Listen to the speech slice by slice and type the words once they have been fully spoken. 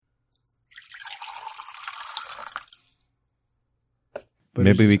But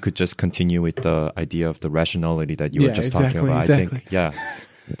maybe we could just continue with the idea of the rationality that you were just talking about. Exactly. I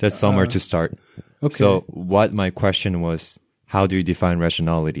think, that's somewhere to start. Okay. So what my question was, how do you define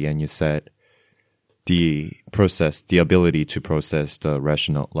rationality? And you said the ability to process the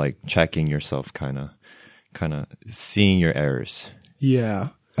rational, like checking yourself, kind of seeing your errors. Yeah.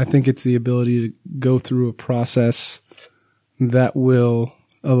 I think it's the ability to go through a process that will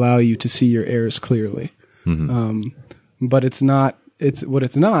allow you to see your errors clearly. But it's not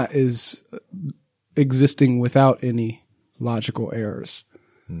is existing without any logical errors.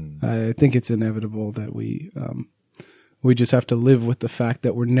 I think it's inevitable that we just have to live with the fact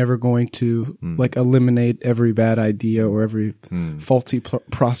that we're never going to like eliminate every bad idea or every faulty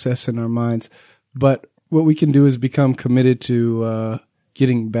process in our minds. But what we can do is become committed to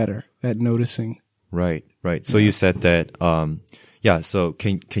getting better at noticing. Right. So you said that, so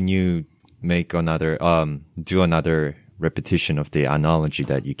can you make another, do another repetition of the analogy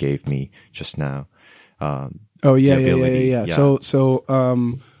that you gave me just now? Yeah. So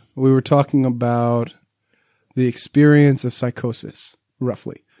we were talking about the experience of psychosis,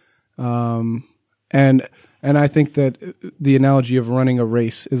 roughly. And I think that the analogy of running a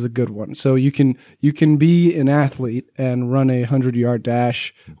race is a good one. So you can be an athlete and run a 100-yard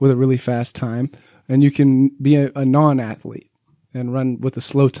dash with a really fast time, and you can be a non-athlete and run with a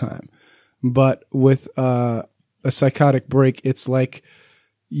slow time. But with a psychotic break, it's like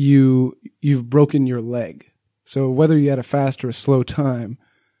you've broken your leg. So whether you had a fast or a slow time,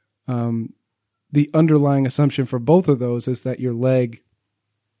 the underlying assumption for both of those is that your leg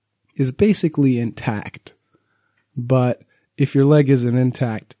is basically intact. But if your leg isn't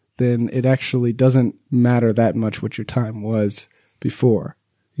intact, then it actually doesn't matter that much what your time was before.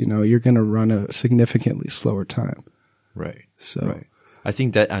 You're going to run a significantly slower time. Right. So I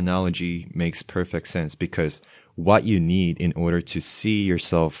think that analogy makes perfect sense, because what you need in order to see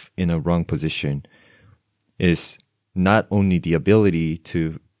yourself in a wrong position is not only the ability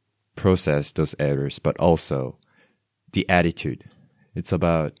to process those errors, but also the attitude. It's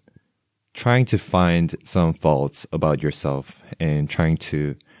about trying to find some faults about yourself and trying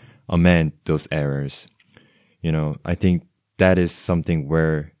to amend those errors. I think that is something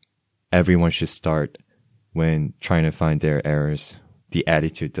where everyone should start when trying to find their errors. The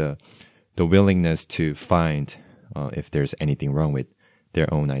attitude, the willingness to find if there's anything wrong with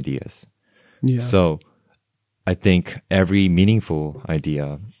their own ideas. Yeah. So I think every meaningful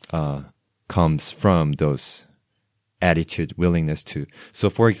idea comes from those attitude, willingness to. So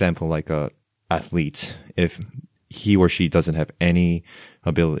for example, like a athlete, if he or she doesn't have any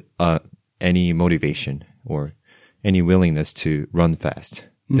ability, any motivation or any willingness to run fast,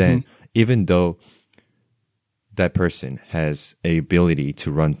 then even though that person has a ability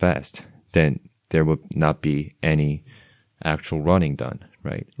to run fast, then there will not be any actual running done,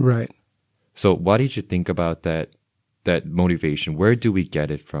 right? Right. So what did you think about that motivation? Where do we get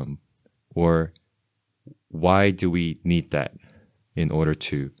it from? Or why do we need that in order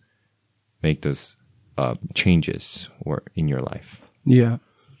to make those changes or in your life? Yeah.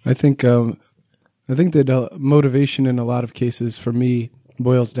 I think that motivation in a lot of cases for me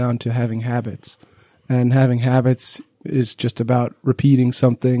boils down to having habits. And having habits is just about repeating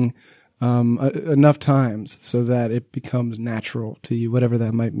something enough times so that it becomes natural to you, whatever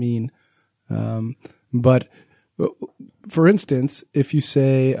that might mean. But for instance, if you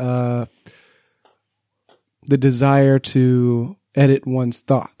say the desire to edit one's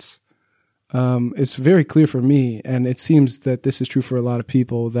thoughts, it's very clear for me, and it seems that this is true for a lot of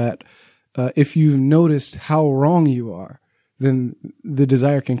people, that if you've noticed how wrong you are, then the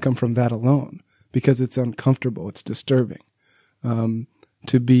desire can come from that alone, because it's uncomfortable, it's disturbing.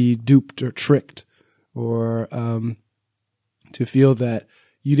 To be duped or tricked, or to feel that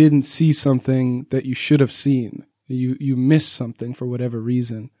you didn't see something that you should have seen. You missed something for whatever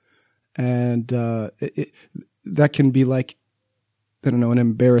reason. And that can be like, I don't know, an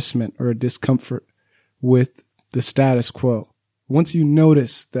embarrassment or a discomfort with the status quo. Once you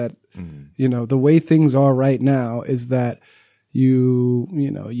notice that, the way things are right now is that you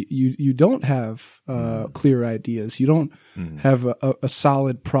don't have clear ideas. You don't have a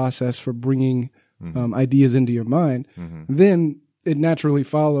solid process for bringing ideas into your mind. Then it naturally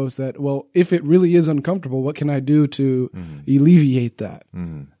follows that, well, if it really is uncomfortable, what can I do to alleviate that?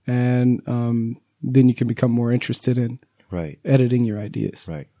 And then you can become more interested in editing your ideas.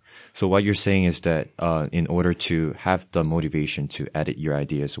 Right. So what you're saying is that in order to have the motivation to edit your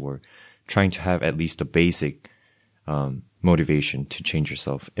ideas, or trying to have at least the basic motivation to change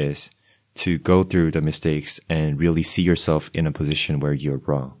yourself, is to go through the mistakes and really see yourself in a position where you're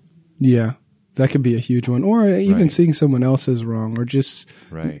wrong. Yeah, That could be a huge one. Or even Right. seeing someone else is wrong, or just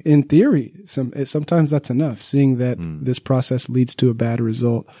Right. in theory, sometimes that's enough. Seeing that this process leads to a bad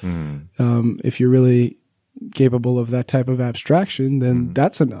result. If you're really capable of that type of abstraction, then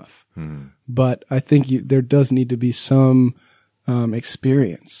that's enough. But I think there does need to be some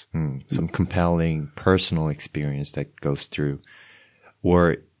experience. Some compelling personal experience that goes through,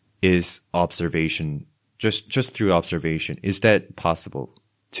 or is observation just through observation? Is that possible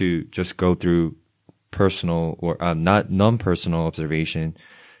to just go through personal or not non-personal observation?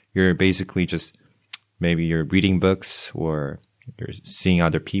 You're basically just maybe you're reading books or you're seeing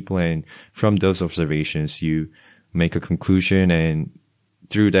other people, and from those observations you make a conclusion, and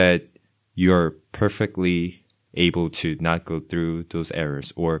through that you're perfectly able to not go through those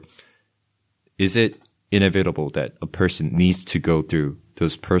errors? Or is it inevitable that a person needs to go through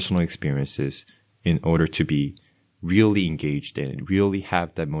those personal experiences in order to be really engaged in it, really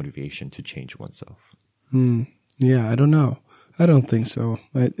have that motivation to change oneself? Yeah, I don't know. I don't think so.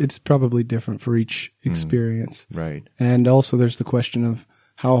 It's probably different for each experience. Right. And also there's the question of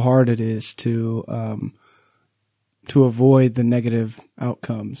how hard it is to avoid the negative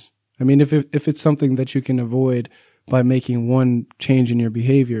outcomes. I mean, if it's something that you can avoid by making one change in your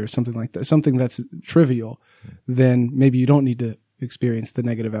behavior or something like that, something that's trivial, then maybe you don't need to experience the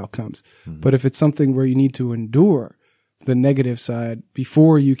negative outcomes. But if it's something where you need to endure the negative side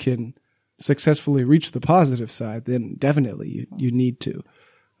before you can successfully reach the positive side, then definitely you need to.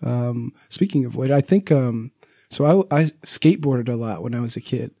 Speaking of which, I think, so I skateboarded a lot when I was a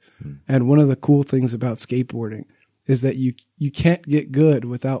kid. And one of the cool things about skateboarding is that you can't get good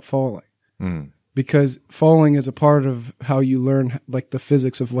without falling. Because falling is a part of how you learn like the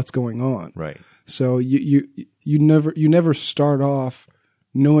physics of what's going on. Right. So you never start off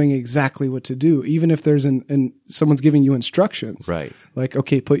knowing exactly what to do, even if there's someone's giving you instructions. Right. Like,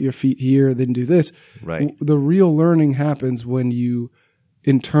 okay, put your feet here, then do this. Right. The real learning happens when you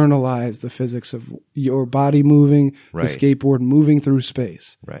internalize the physics of your body moving, Right. the skateboard moving through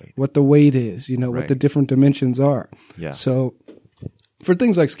space. Right. What the weight is, what Right. the different dimensions are. Yeah. So for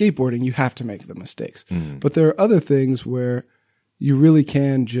things like skateboarding, you have to make the mistakes. But there are other things where you really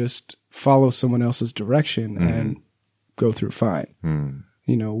can just follow someone else's direction and go through fine.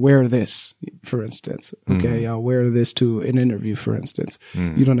 Wear this, for instance. Okay, I'll wear this to an interview, for instance.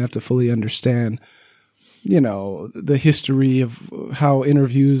 You don't have to fully understand, the history of how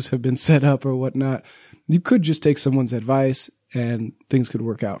interviews have been set up or whatnot. You could just take someone's advice and things could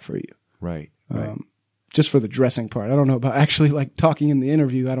work out for you. Right. Right. Just for the dressing part. I don't know about actually like talking in the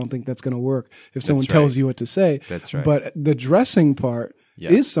interview. I don't think that's going to work if someone That's tells right. you what to say. That's right. But the dressing part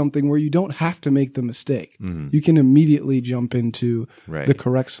Yeah. is something where you don't have to make the mistake. You can immediately jump into Right. the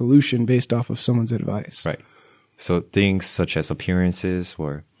correct solution based off of someone's advice. Right. So things such as appearances,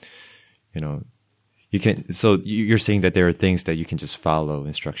 or, you can, so you're saying that there are things that you can just follow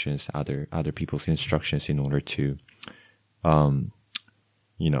instructions, other people's instructions in order to,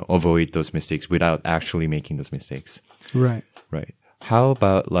 avoid those mistakes without actually making those mistakes. Right. Right. How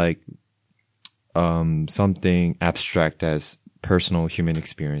about like, something abstract as personal human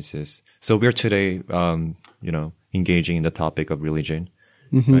experiences? So we're today, engaging in the topic of religion,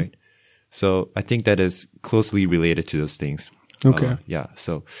 right? So I think that is closely related to those things. Okay. Yeah.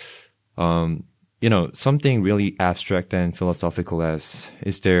 So, something really abstract and philosophical as,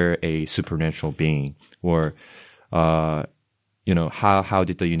 is there a supernatural being? Or, how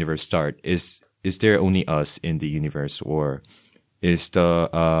did the universe start? Is there only us in the universe? Or is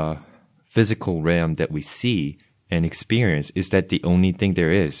the, physical realm that we see and experience, is that the only thing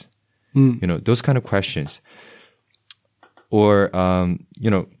there is? Those kind of questions. Or,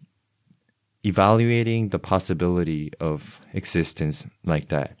 evaluating the possibility of existence like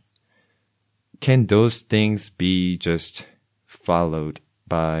that. Can those things be just followed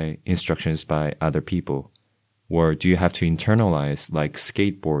by instructions by other people? Or do you have to internalize, like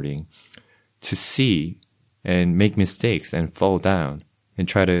skateboarding, to see and make mistakes and fall down and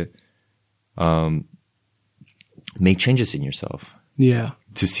try to make changes in yourself? Yeah.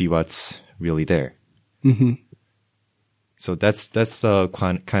 To see what's really there. Mm-hmm. So that's the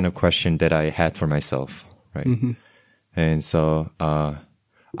kind of question that I had for myself, right? Mm-hmm. And so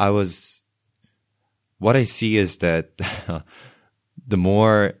what I see is that the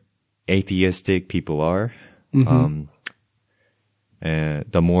more atheistic people are, and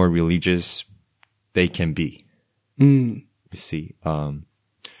the more religious they can be. You see, and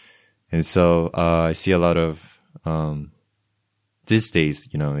so I see a lot of these days,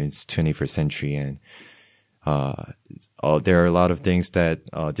 it's 21st century, and there are a lot of things that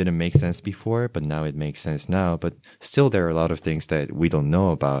didn't make sense before, but now it makes sense now. But still, there are a lot of things that we don't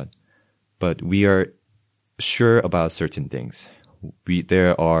know about. but we are sure about certain things.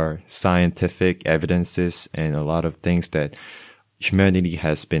 There are scientific evidences and a lot of things that humanity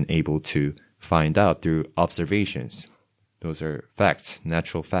has been able to find out through observations. Those are facts,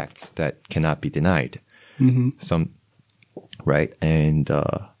 natural facts that cannot be denied. Right? And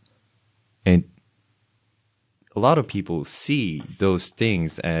a lot of people see those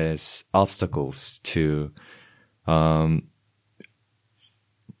things as obstacles to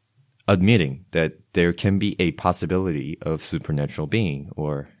admitting that there can be a possibility of supernatural being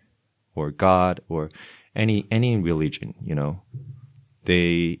or God or any religion, you know.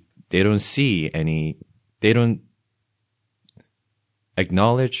 They don't see any, they don't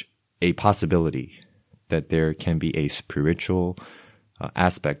acknowledge a possibility that there can be a spiritual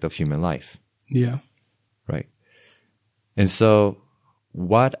aspect of human life. Yeah. Right. And so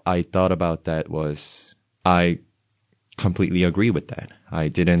what I thought about that was I completely agree with that. I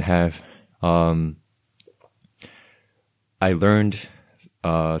didn't have, I learned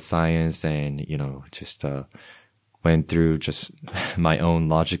science and, you know, just went through just my own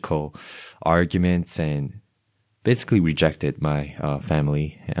logical arguments and basically rejected my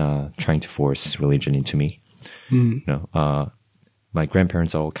family trying to force religion into me. You know, my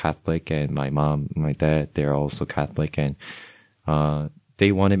grandparents are all Catholic, and my mom, my dad, they're also Catholic, and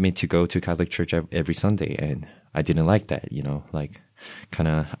they wanted me to go to Catholic church every Sunday, and I didn't like that. You know, like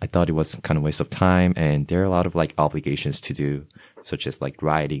I thought it was kind of waste of time, and there are a lot of like obligations to do, such as like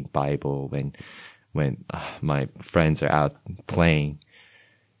writing Bible when my friends are out playing,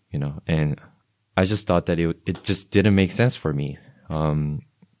 you know, and I just thought that it just didn't make sense for me.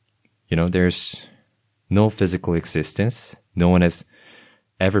 You know, there's no physical existence. No one has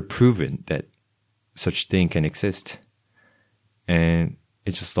ever proven that such thing can exist. And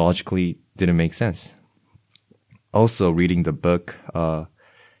it just logically didn't make sense. Also, reading the book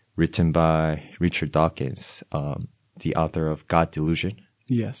written by Richard Dawkins, the author of God Delusion.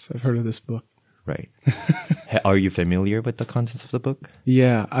 Yes, I've heard of this book. Right. Are you familiar with the contents of the book?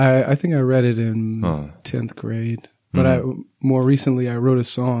 Yeah, I think I read it in 10th grade. But more recently, I wrote a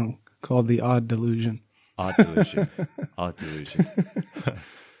song called The Odd Delusion. Odd Delusion. Odd Delusion.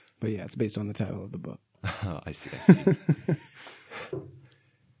 But yeah, it's based on the title of the book. I see.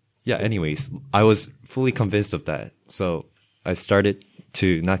 Yeah, anyways, I was fully convinced of that. So I started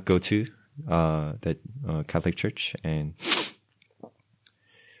to not go to that Catholic church and,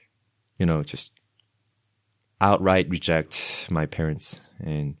 you know, just outright reject my parents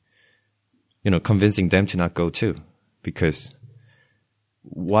and, you know, convincing them to not go too. Because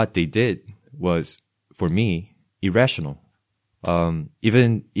what they did was, for me, irrational.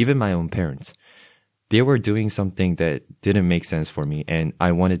 Even my own parents, they were doing something that didn't make sense for me, and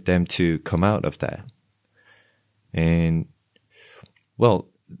I wanted them to come out of that. And, well,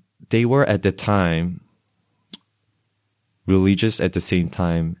 they were at the time religious, at the same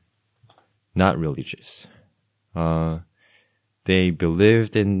time not religious. They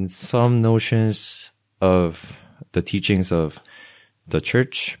believed in some notions of the teachings of the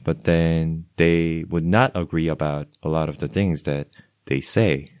church, but then they would not agree about a lot of the things that they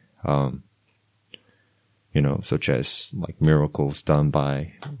say, you know, such as like miracles done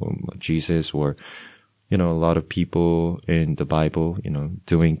by Jesus, or, you know, a lot of people in the Bible, you know,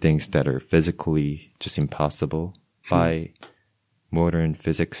 doing things that are physically just impossible by modern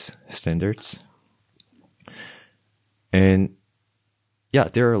physics standards. And yeah,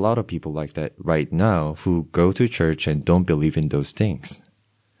 there are a lot of people like that right now who go to church and don't believe in those things.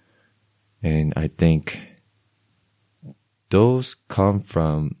 And I think those come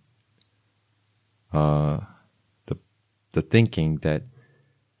from the thinking that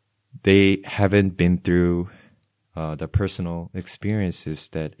they haven't been through the personal experiences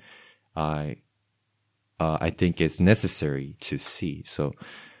that I think is necessary to see. So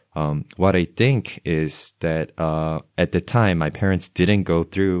what I think is that at the time, my parents didn't go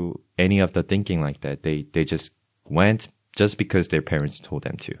through any of the thinking like that. They just went just because their parents told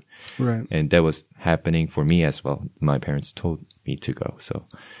them to. Right. And that was happening for me as well. My parents told me to go. So,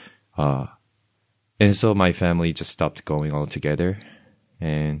 and so my family just stopped going altogether,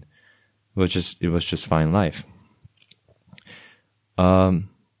 and it was just fine life.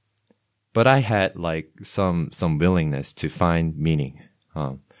 But I had like some willingness to find meaning.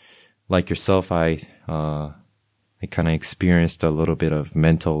 Like yourself, I kind of experienced a little bit of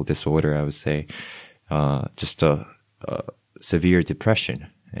mental disorder, I would say, just a severe depression.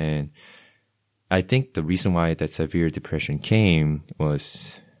 And I think the reason why that severe depression came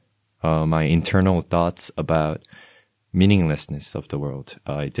was my internal thoughts about meaninglessness of the world.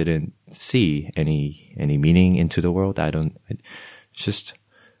 I didn't see any meaning into the world. Just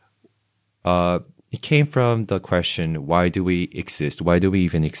it came from the question, why do we exist? Why do we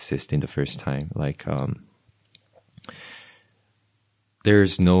even exist in the first time? Like,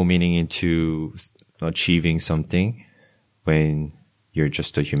 there's no meaning into achieving something when you're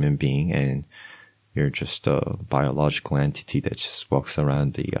just a human being and you're just a biological entity that just walks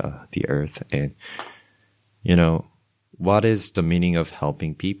around the earth. And, you know, what is the meaning of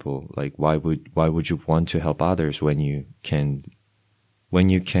helping people? Like, why would you want to help others when you can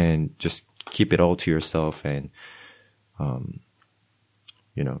just keep it all to yourself and,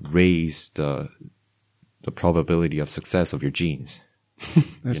 you know, raise the probability of success of your genes?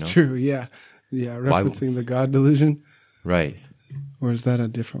 That's you know? true. Yeah. Yeah. Referencing the God delusion. Right. Or is that a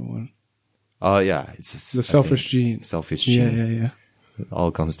different one? Yeah. It's just, The selfish gene. Selfish gene. Yeah. It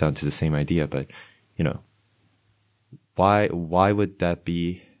all comes down to the same idea, but, you know, why would that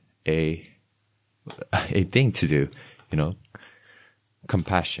be a thing to do? You know,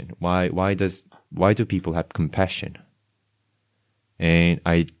 compassion. Why do people have compassion? And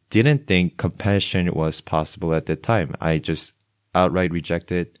I didn't think compassion was possible at that time. I just outright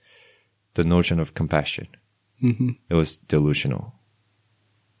rejected the notion of compassion. Mm-hmm. It was delusional.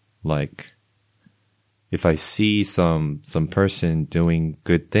 Like, if I see some person doing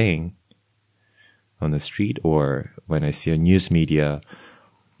good thing on the street, or when I see a news media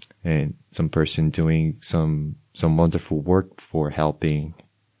and some person doing some wonderful work for helping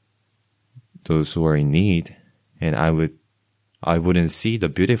those who are in need, and I wouldn't see the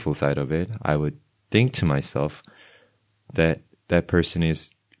beautiful side of it. I would think to myself that person is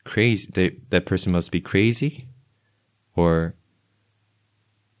crazy. That person must be crazy, or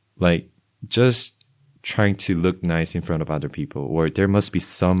like just trying to look nice in front of other people, or there must be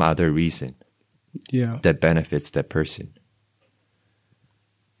some other reason that benefits that person.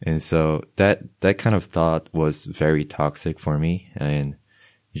 And so that kind of thought was very toxic for me, and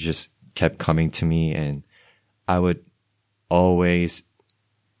it just kept coming to me, and I would always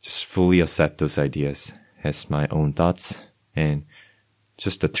just fully accept those ideas as my own thoughts and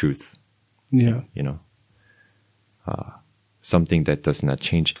just the truth. Yeah. You know, something that does not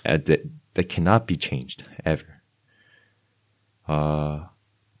change, that cannot be changed ever.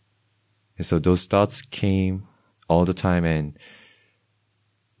 And so those thoughts came all the time, and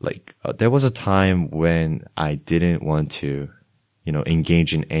like there was a time when I didn't want to, you know,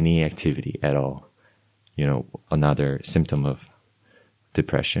 engage in any activity at all. You know, another symptom of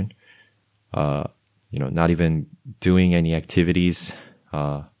depression. You know, not even doing any activities.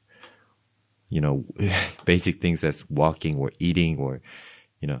 You know, basic things as walking or eating or,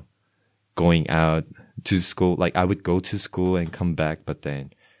 you know, going out to school. Like I would go to school and come back, but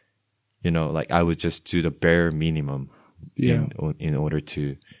then, you know, like I would just do the bare minimum in order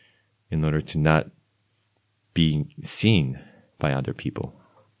to not be seen by other people.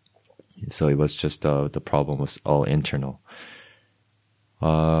 So it was just the problem was all internal.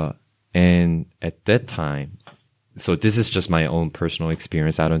 And at that time, so this is just my own personal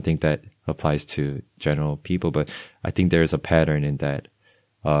experience. I don't think that applies to general people, but I think there is a pattern in that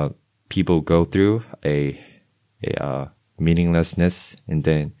people go through a meaninglessness and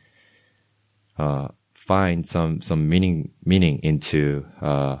then find some meaning into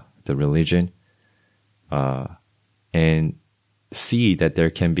the religion, and see that there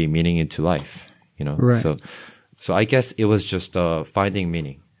can be meaning into life, you know? Right. So I guess it was just finding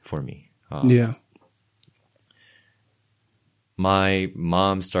meaning for me. My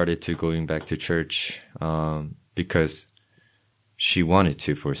mom started to going back to church because she wanted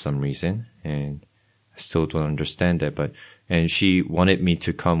to for some reason, and I still don't understand that. And she wanted me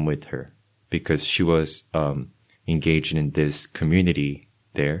to come with her because she was engaged in this community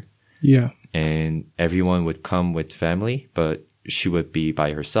there. Yeah. And everyone would come with family, but she would be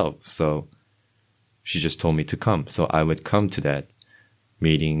by herself. So she just told me to come. So I would come to that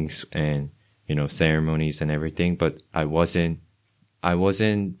meetings and, you know, ceremonies and everything, but I wasn't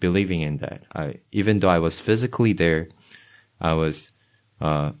believing in that. Even though I was physically there, I was,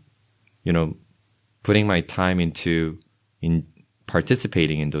 you know, putting my time in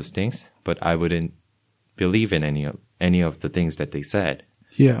participating in those things, but I wouldn't believe in any of the things that they said.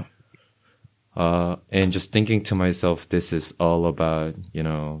 Yeah. And just thinking to myself, this is all about, you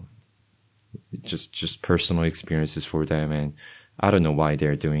know, just personal experiences for them, and I don't know why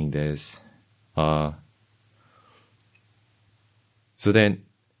they're doing this. So then,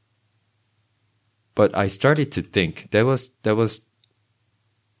 but I started to think that was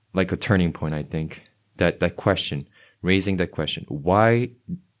like a turning point. I think that question, raising that question, why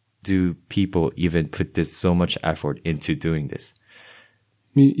do people even put this so much effort into doing this?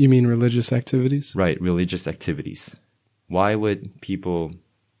 You mean religious activities? Right, religious activities. Why would people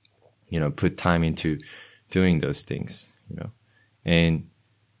put time into doing those things, and,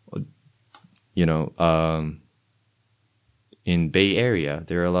 in Bay Area,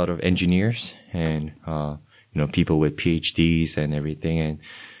 there are a lot of engineers and, people with PhDs and everything. And,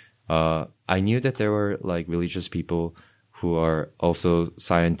 I knew that there were like religious people who are also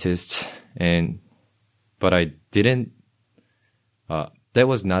scientists, but I didn't, that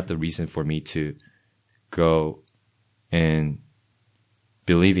was not the reason for me to go and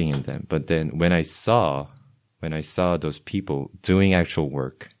believing in them. But then when I saw those people doing actual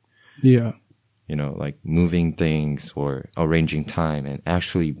work, yeah, like moving things or arranging time and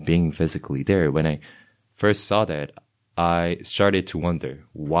actually being physically there, when I first saw that, I started to wonder,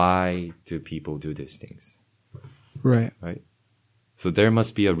 why do people do these things? Right. So there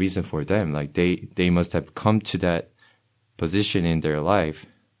must be a reason for them. Like they must have come to that position in their life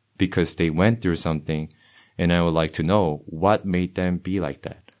because they went through something, and I would like to know what made them be like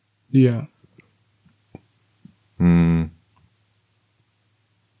that. Yeah. And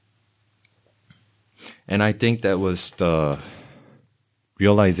I think that was the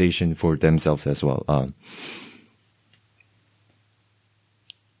realization for themselves as well.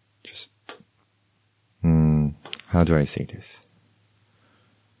 How do I say this?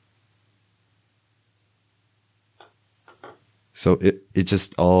 So it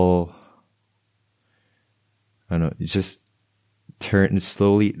just all, I don't know, it just turned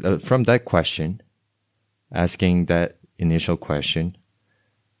slowly from that question, asking that initial question,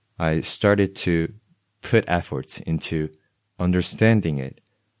 I started to put efforts into understanding it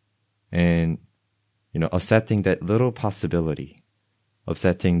and, accepting that little possibility,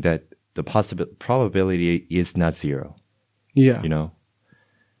 accepting that the probability is not zero. Yeah.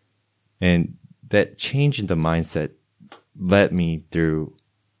 And that change in the mindset led me through,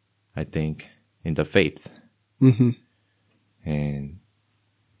 I think, in the faith. Mm-hmm. And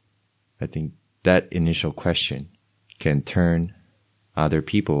I think that initial question can turn other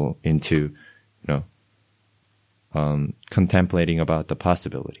people into, contemplating about the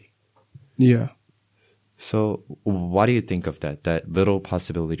possibility. Yeah. So what do you think of that little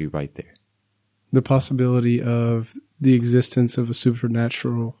possibility right there? The possibility of the existence of a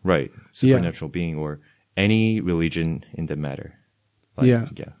supernatural. Right. Supernatural being or any religion in the matter. Yeah.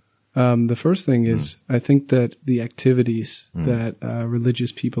 The first thing is, I think that the activities that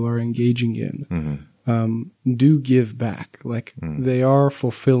religious people are engaging in do give back. Like they are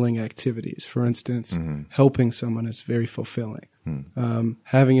fulfilling activities. For instance, helping someone is very fulfilling.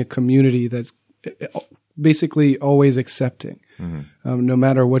 Having a community that's basically always accepting. No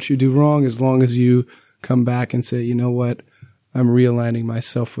matter what you do wrong, as long as you come back and say, you know what, I'm realigning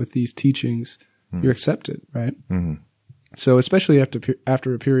myself with these teachings, you're accepted, right? So especially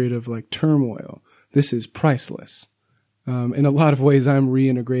after a period of like turmoil, this is priceless. In a lot of ways, I'm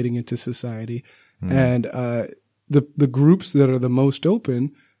reintegrating into society, and the groups that are the most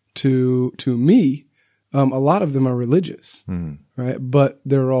open to me, a lot of them are religious, right? But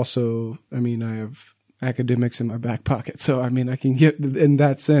they're also, I have academics in my back pocket, so I can get in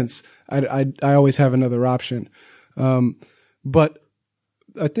that sense. I always have another option, but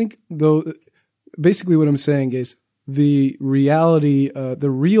I think though, basically what I'm saying is, the reality, the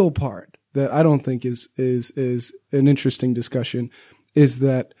real part that I don't think is an interesting discussion is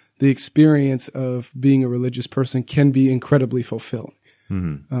that the experience of being a religious person can be incredibly fulfilling.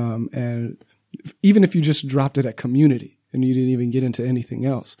 And even if you just dropped it at community and you didn't even get into anything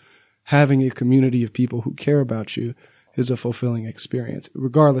else, having a community of people who care about you is a fulfilling experience,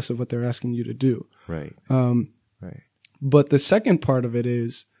 regardless of what they're asking you to do. Right. Right. But the second part of it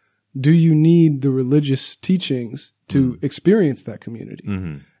is, do you need the religious teachings to experience that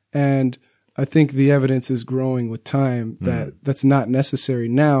community? And I think the evidence is growing with time that that's not necessary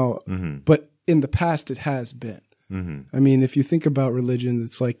now, but in the past it has been. If you think about religion,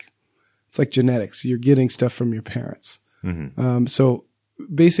 it's like genetics. You're getting stuff from your parents. So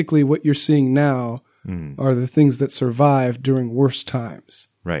basically what you're seeing now are the things that survived during worse times.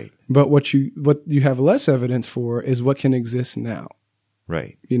 Right. But what you have less evidence for is what can exist now.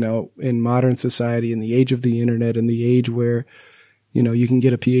 Right. In modern society, in the age of the internet, in the age where, you can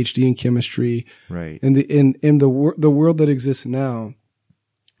get a PhD in chemistry. Right. In the world that exists now,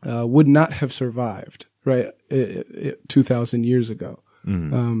 would not have survived, right, 2,000 years ago.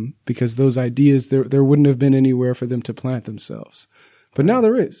 Because those ideas, there wouldn't have been anywhere for them to plant themselves. But now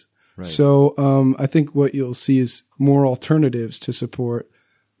there is. Right. So I think what you'll see is more alternatives to support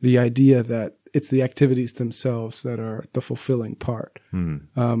the idea that it's the activities themselves that are the fulfilling part.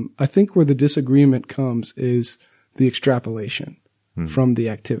 I think where the disagreement comes is the extrapolation from the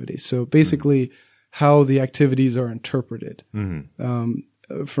activities. So basically how the activities are interpreted.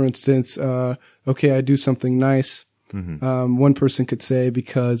 for instance, okay, I do something nice. One person could say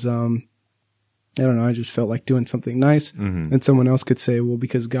because, I don't know, I just felt like doing something nice. And someone else could say, well,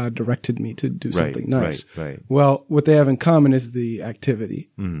 because God directed me to do something nice. Right. Well, what they have in common is the activity.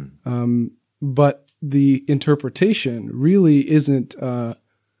 But the interpretation really isn't,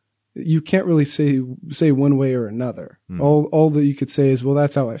 you can't really say one way or another. All that you could say is, well,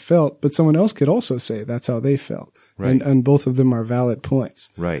 that's how I felt. But someone else could also say that's how they felt. Right. And both of them are valid points.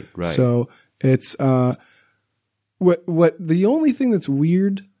 Right. So it's, what the only thing that's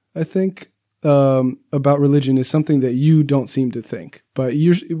weird, I think, about religion is something that you don't seem to think. But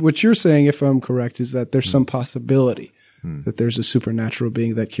what you're saying, if I'm correct, is that there's some possibility that there's a supernatural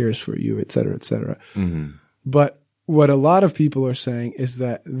being that cares for you, et cetera, et cetera. But what a lot of people are saying is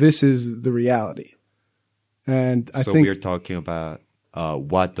that this is the reality. And I think we're talking about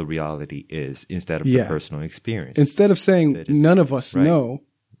what the reality is instead of the personal experience. Instead of saying none of us know,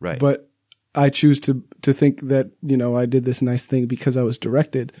 but I choose to think that, I did this nice thing because I was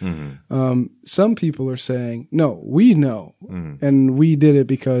directed. Some people are saying, no, we know. And we did it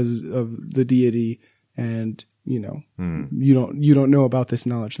because of the deity. And, you don't know about this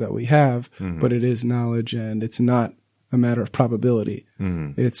knowledge that we have, but it is knowledge, and it's not a matter of probability.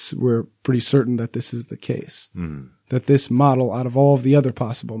 We're pretty certain that this is the case. That this model out of all of the other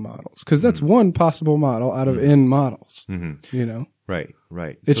possible models, because that's one possible model out of N models, Right.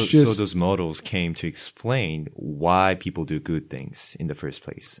 It's so those models came to explain why people do good things in the first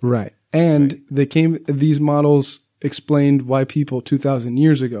place. Right. And these models explained why people 2,000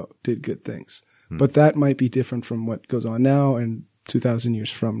 years ago did good things. But that might be different from what goes on now and 2,000 years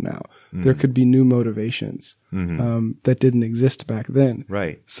from now. There could be new motivations that didn't exist back then.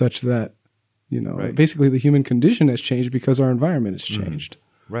 Right. Such that, basically the human condition has changed because our environment has changed.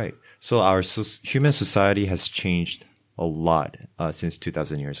 Right. So our human society has changed a lot since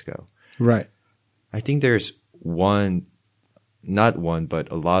 2,000 years ago. Right. I think there's not one, but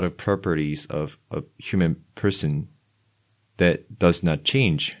a lot of properties of a human person that does not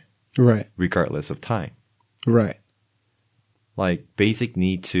change. Right. Regardless of time. Right. Like basic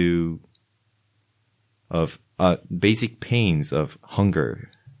basic pains of hunger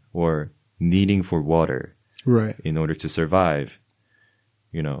or needing for water. Right. In order to survive.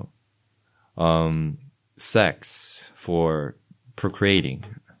 Sex for procreating.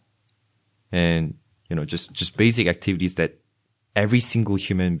 And, just basic activities that every single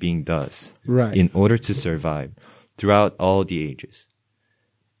human being does. Right. In order to survive throughout all the ages.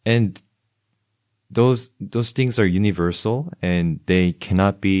 And those things are universal, and they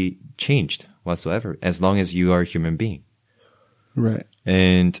cannot be changed whatsoever as long as you are a human being. Right.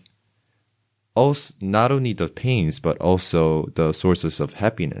 And also not only the pains, but also the sources of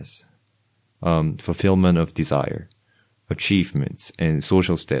happiness, fulfillment of desire, achievements, and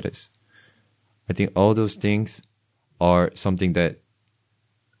social status. I think all those things are something that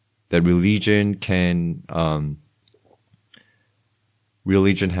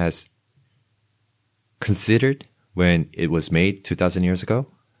religion has considered when it was made 2,000 years ago.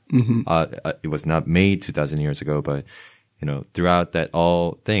 It was not made 2,000 years ago, but throughout that,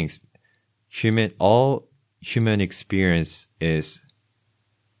 all things, all human experience is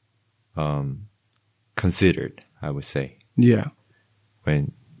considered, I would say. Yeah.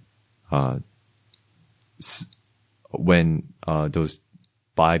 When those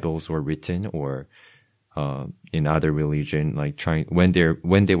Bibles were written, or in other religion, like when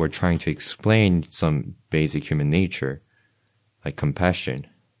they were trying to explain some basic human nature, like compassion,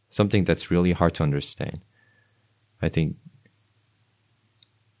 something that's really hard to understand. I think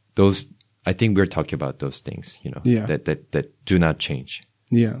we're talking about those things, that do not change.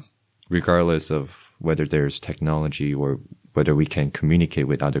 Yeah. Regardless of whether there's technology or whether we can communicate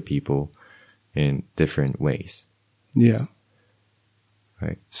with other people in different ways. Yeah.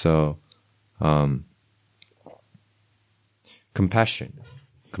 Right. So, compassion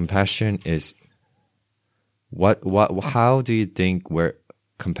is how do you think where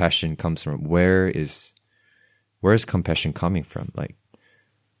compassion comes from? Where is compassion coming from? Like,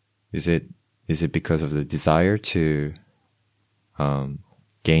 is it because of the desire to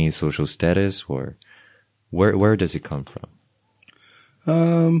gain social status, or where does it come from?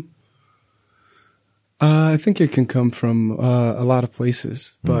 I think it can come from a lot of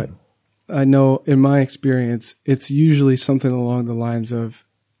places, but I know in my experience, it's usually something along the lines of,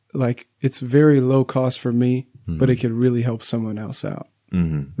 like, it's very low cost for me, but it could really help someone else out.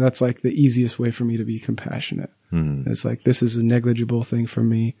 That's like the easiest way for me to be compassionate. It's like, this is a negligible thing for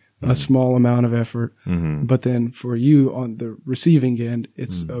me, a small amount of effort, but then for you on the receiving end,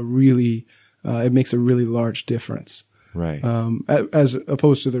 it's it makes a really large difference. Right. As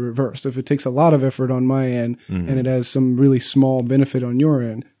opposed to the reverse. If it takes a lot of effort on my end and it has some really small benefit on your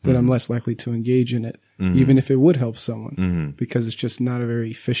end, then I'm less likely to engage in it, even if it would help someone, because it's just not a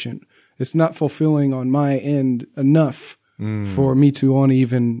very efficient. It's not fulfilling on my end enough for me to want to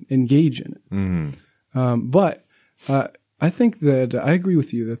even engage in it. But I think that I agree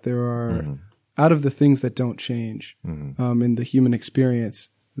with you that there are, out of the things that don't change in the human experience,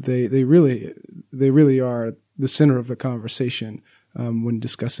 they really are the center of the conversation when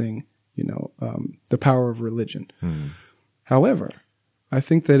discussing, the power of religion. However, I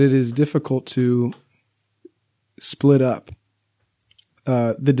think that it is difficult to split up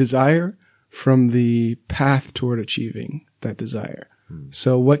the desire from the path toward achieving that desire.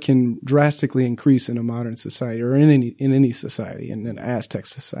 So what can drastically increase in a modern society or in any society, in an Aztec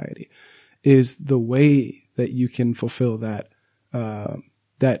society, is the way that you can fulfill that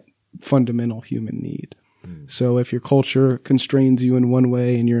fundamental human need. So if your culture constrains you in one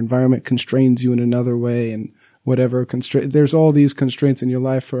way and your environment constrains you in another way, and whatever there's all these constraints in your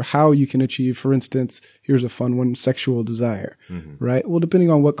life for how you can achieve, for instance, here's a fun one, sexual desire, right? Well,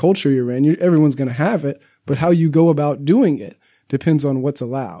 depending on what culture you're in, everyone's going to have it, but how you go about doing it depends on what's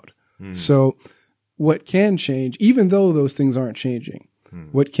allowed. So what can change, even though those things aren't changing,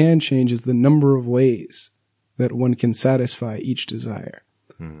 what can change is the number of ways that one can satisfy each desire.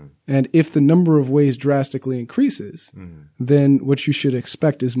 And if the number of ways drastically increases, then what you should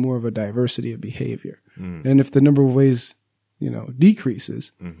expect is more of a diversity of behavior. And if the number of ways,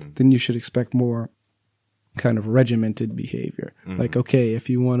 decreases, then you should expect more kind of regimented behavior. Like, okay, if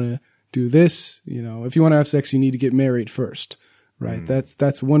you want to do this, if you want to have sex, you need to get married first, right?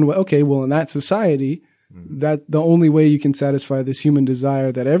 That's one way. Okay, well, in that society, that the only way you can satisfy this human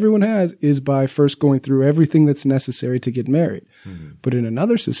desire that everyone has is by first going through everything that's necessary to get married. But in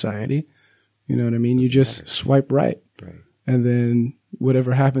another society, you know what I mean? You just swipe right. And then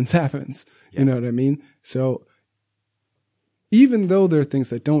whatever happens, happens. Yeah. You know what I mean? So even though there are things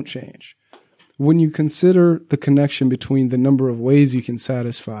that don't change, when you consider the connection between the number of ways you can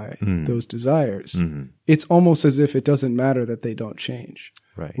satisfy those desires, it's almost as if it doesn't matter that they don't change.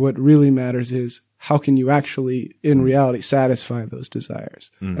 Right. What really matters is how can you actually, in reality, satisfy those desires?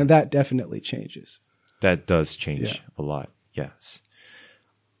 And that definitely changes. That does change a lot, yes.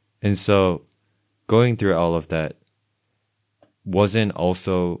 And so going through all of that wasn't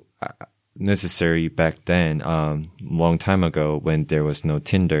also necessary back then, long time ago when there was no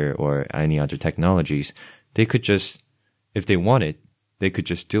Tinder or any other technologies. They could just, if they wanted, they could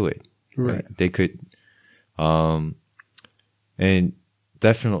just do it. Right. They could, and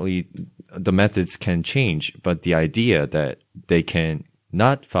definitely the methods can change, but the idea that they can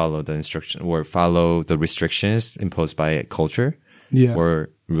not follow the instruction or follow the restrictions imposed by culture or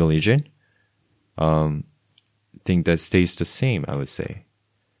religion, I think that stays the same, I would say.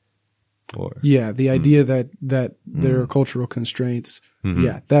 The idea that there are cultural constraints,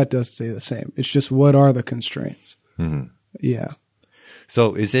 that does stay the same. It's just, what are the constraints? Yeah.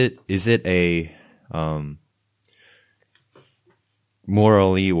 So is it a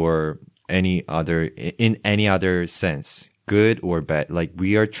morally or in any other sense, good or bad? Like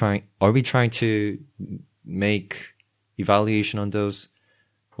are we trying to make evaluation on those?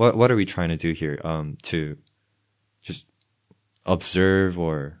 What are we trying to do here? To just observe,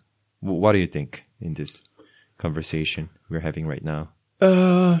 or what do you think in this conversation we're having right now?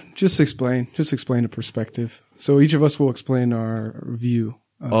 Just explain a perspective. So each of us will explain our view.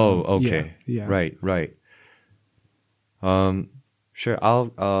 Okay. Yeah. Right. Sure.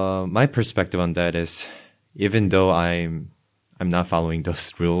 My perspective on that is, even though I'm not following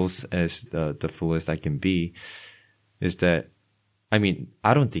those rules as the fullest I can be, is that, I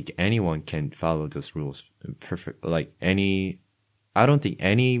don't think anyone can follow those rules perfect. I don't think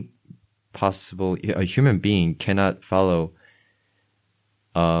any possible, a human being cannot follow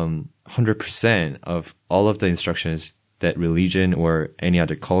 100% of all of the instructions that religion or any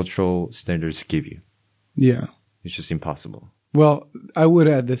other cultural standards give you. Yeah. It's just impossible. Well, I would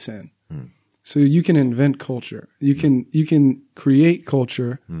add this in. So you can invent culture. You can create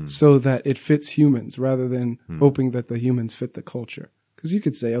culture so that it fits humans rather than hoping that the humans fit the culture. Because you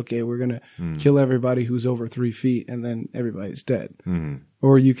could say, okay, we're going to kill everybody who's over 3 feet and then everybody's dead.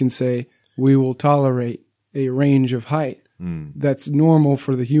 Or you can say, we will tolerate a range of height that's normal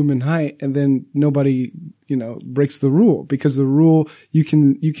for the human height, and then nobody, breaks the rule, because the rule, you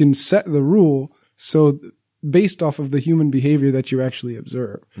can set the rule so based off of the human behavior that you actually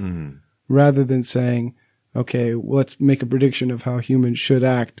observe, rather than saying, okay, well, let's make a prediction of how humans should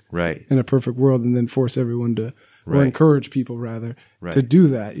act in a perfect world and then force everyone to, or encourage people rather to do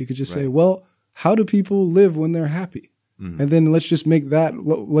that. You could just say, well, how do people live when they're happy? And then let's just make that,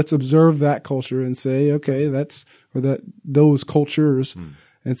 let's observe that culture and say, okay, those cultures,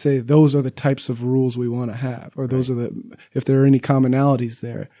 and say those are the types of rules we want to have, or those are if there are any commonalities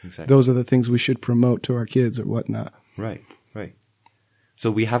there, those are the things we should promote to our kids or whatnot. Right. So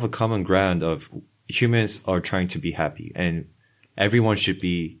we have a common ground of humans are trying to be happy, and everyone should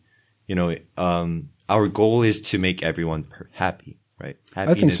be, our goal is to make everyone happy, right?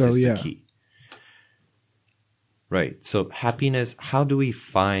 Happiness I think so, is yeah. the key. Right. So happiness, how do we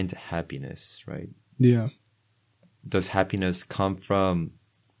find happiness, right? Yeah. Does happiness come from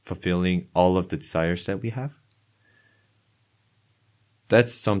fulfilling all of the desires that we have?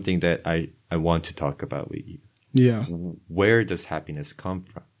 That's something that I want to talk about with you. Yeah. Where does happiness come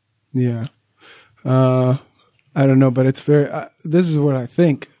from? Yeah. I don't know, but it's this is what I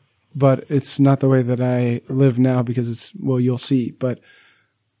think, but it's not the way that I live now because you'll see. But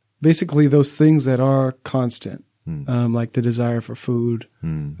basically those things that are constant, like the desire for food,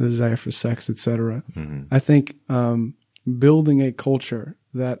 the desire for sex, etc. I think building a culture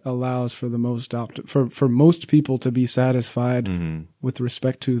that allows for the most for most people to be satisfied with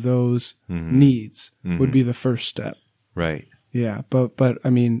respect to those needs would be the first step. Right. Yeah, but I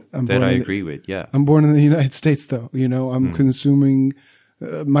mean, I'm born in the United States, though. I'm consuming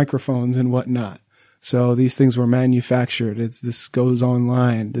microphones and whatnot. So these things were manufactured. This goes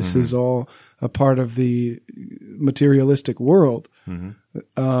online. This is all a part of the materialistic world.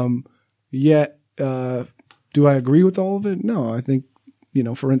 Yet, do I agree with all of it? No, I think,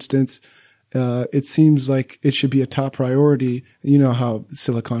 for instance, it seems like it should be a top priority. You know how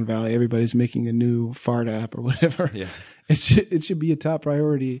Silicon Valley, everybody's making a new fart app or whatever. Yeah. It should be a top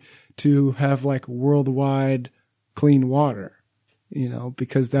priority to have like worldwide clean water,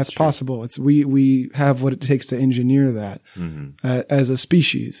 because that's possible. We have what it takes to engineer that as a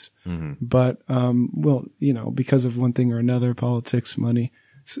species. But, because of one thing or another, politics, money,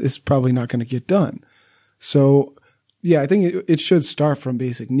 it's probably not going to get done. So, yeah, I think it should start from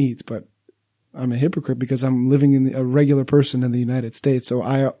basic needs, but I'm a hypocrite because I'm living a regular person in the United States, so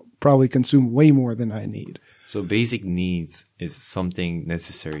I probably consume way more than I need. So basic needs is something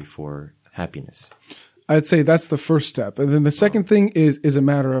necessary for happiness. I'd say that's the first step. And then the second thing is a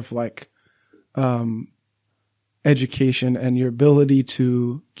matter of education and your ability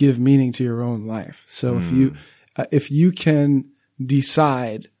to give meaning to your own life. So if you can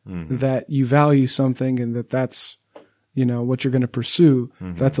decide that you value something and that's what you're going to pursue,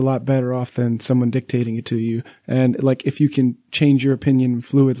 that's a lot better off than someone dictating it to you. And if you can change your opinion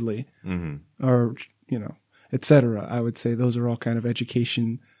fluidly or, et cetera, I would say those are all kind of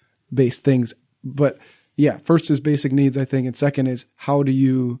education based things. But yeah, first is basic needs, I think. And second is how do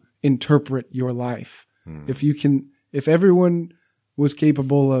you interpret your life? If everyone was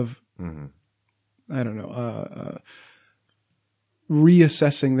capable of,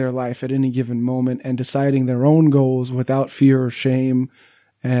 reassessing their life at any given moment and deciding their own goals without fear or shame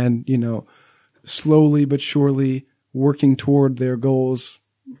and, slowly but surely working toward their goals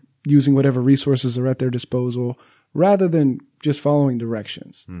using whatever resources are at their disposal rather than just following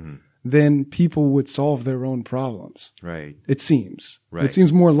directions, then people would solve their own problems. Right. It seems. Right. It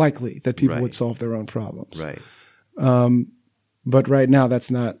seems more likely that people would solve their own problems. Right. But right now,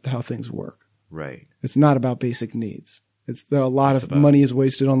 that's not how things work. Right. It's not about basic needs. A lot of money is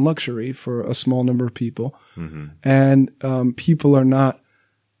wasted on luxury for a small number of people. And people are not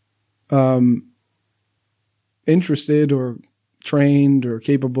interested or trained or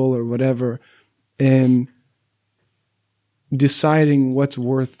capable or whatever in deciding what's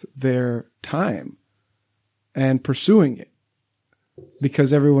worth their time and pursuing it.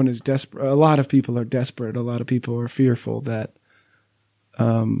 Because everyone is desperate. A lot of people are desperate. A lot of people are fearful that,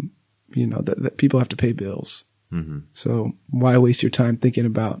 that people have to pay bills. So why waste your time thinking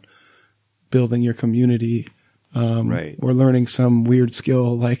about building your community or learning some weird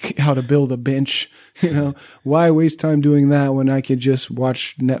skill like how to build a bench? Why waste time doing that when I could just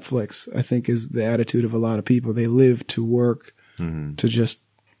watch Netflix? I think is the attitude of a lot of people. They live to work, to just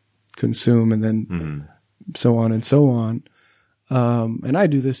consume, and then so on and so on. And I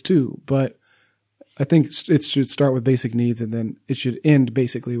do this too, but I think it should start with basic needs, and then it should end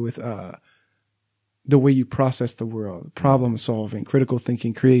basically with the way you process the world, problem solving, critical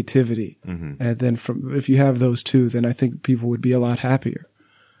thinking, creativity. And then if you have those two, then I think people would be a lot happier.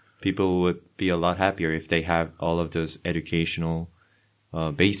 People would be a lot happier if they have all of those educational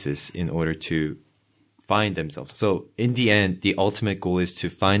basis in order to find themselves. So in the end, the ultimate goal is to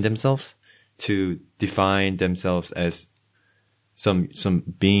find themselves, to define themselves as some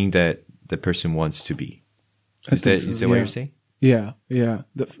being that the person wants to be. Is that what you're saying? Yeah.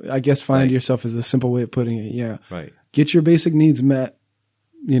 I guess find yourself is a simple way of putting it. Yeah. Right. get your basic needs met,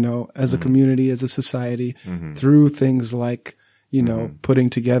 as a community, as a society, through things like, putting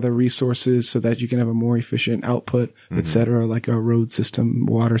together resources so that you can have a more efficient output, et cetera, like a road system,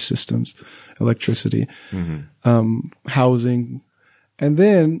 water systems, electricity, housing, and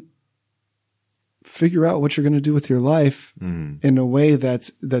then figure out what you're going to do with your life in a way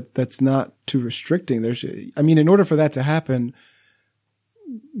that's not too restricting. In order for that to happen,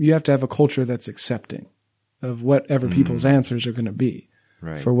 you have to have a culture that's accepting of whatever people's answers are going to be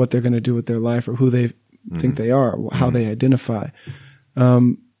for what they're going to do with their life or who they think they are, how they identify.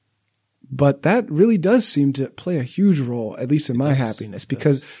 But that really does seem to play a huge role, at least in my happiness,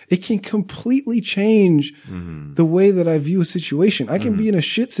 because it can completely change the way that I view a situation. I can be in a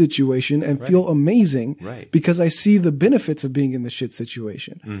shit situation and feel amazing because I see the benefits of being in the shit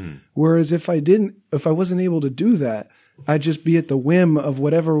situation. Whereas if I wasn't able to do that, I'd just be at the whim of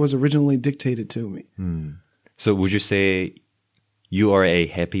whatever was originally dictated to me. So would you say you are a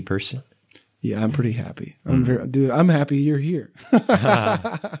happy person? Yeah, I'm pretty happy. I'm happy you're here.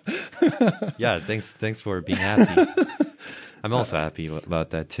 Yeah, thanks for being happy. I'm also happy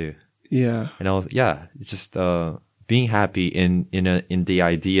about that too. Yeah. And it's just being happy in the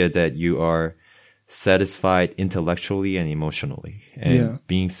idea that you are satisfied intellectually and emotionally, and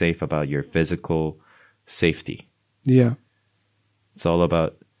being safe about your physical safety. Yeah. It's all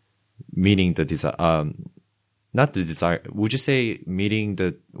about meeting the desire. Not the desire. Would you say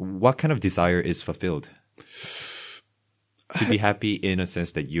what kind of desire is fulfilled? To be happy in a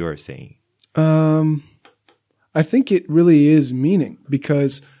sense that you are saying. I think it really is meaning,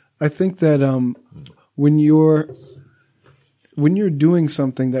 because I think that when you're doing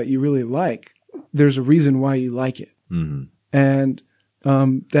something that you really like, there's a reason why you like it. And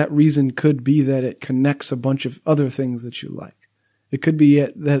that reason could be that it connects a bunch of other things that you like. It could be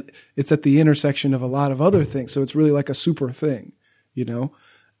that it's at the intersection of a lot of other things. So it's really like a super thing,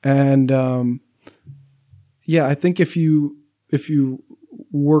 And I think if you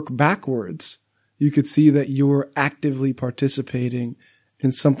work backwards, you could see that you're actively participating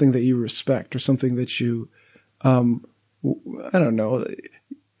in something that you respect, or something that you, I don't know,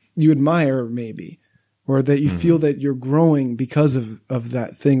 you admire maybe, or that you feel that you're growing because of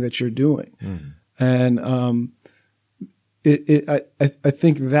that thing that you're doing. And I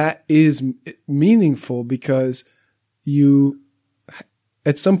think that is meaningful, because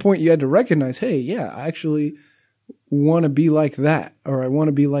at some point you had to recognize, hey, yeah, I actually want to be like that, or I want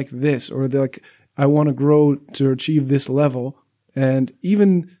to be like this, or I want to grow to achieve this level. And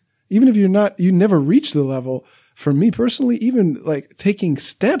even if you never reach the level, for me personally, even like taking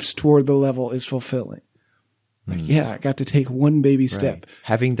steps toward the level is fulfilling. I got to take one baby step.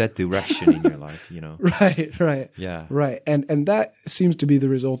 Having that direction in your life, Right. Yeah. Right. And that seems to be the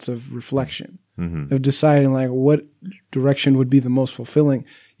results of reflection, of deciding like what direction would be the most fulfilling.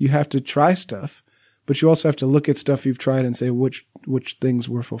 You have to try stuff, but you also have to look at stuff you've tried and say which things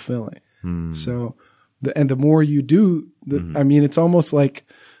were fulfilling. So, the more you do, it's almost like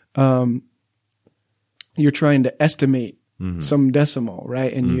you're trying to estimate some decimal,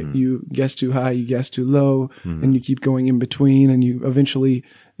 right? And you guess too high, you guess too low, and you keep going in between, and you eventually,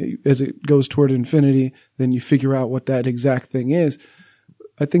 as it goes toward infinity, then you figure out what that exact thing is.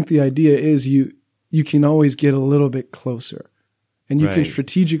 I think the idea is you can always get a little bit closer, and you can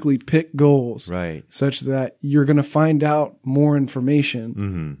strategically pick goals such that you're going to find out more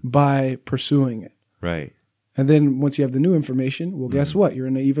information by pursuing it. Right. And then once you have the new information, well, guess what? You're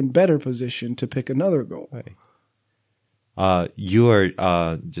in an even better position to pick another goal. Right. Your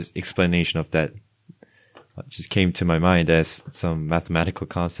just explanation of that just came to my mind as some mathematical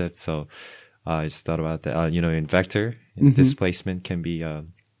concept. So I just thought about that. In vector, displacement can be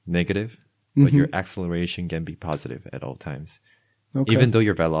negative, but your acceleration can be positive at all times. Okay. Even though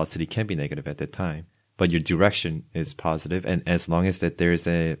your velocity can be negative at that time, but your direction is positive. And as long as that there is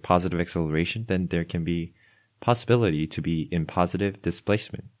a positive acceleration, then there can be possibility to be in positive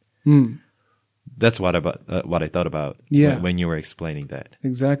displacement. That's what I thought about when you were explaining that.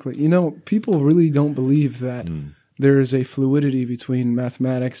 Exactly. People really don't believe that there is a fluidity between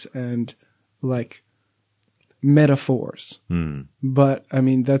mathematics and like metaphors. But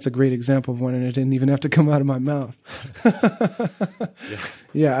that's a great example of one, and it didn't even have to come out of my mouth.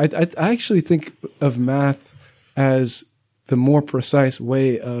 I actually think of math as the more precise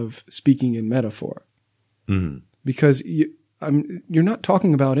way of speaking in metaphor. Because you're not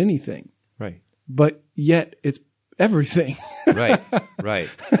talking about anything. Right. But yet it's everything. Right.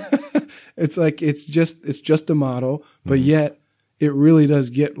 It's like it's just a model, but yet it really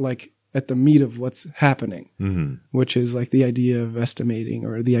does get like at the meat of what's happening, Mm-hmm. which is like the idea of estimating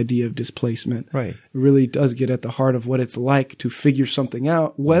or the idea of displacement. Right. It really does get at the heart of what it's like to figure something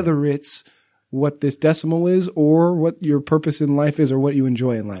out, whether it's what this decimal is or what your purpose in life is or what you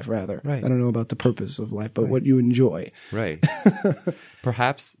enjoy in life, rather. Right. I don't know about the purpose of life, but what you enjoy. Right.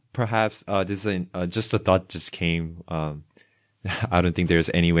 Perhaps this is just a thought just came. I don't think there's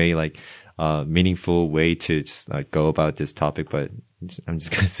any way like meaningful way to just go about this topic, but I'm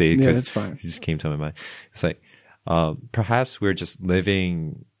just gonna say it Yeah, because that's fine. it just came to my mind. It's like perhaps we're just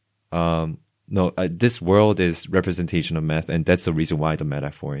living. This world is representation of math, and that's the reason why the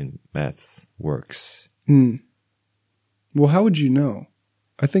metaphor in math works. Well, how would you know?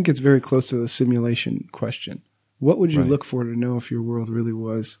 I think it's very close to the simulation question. What would you Right. look for to know if your world really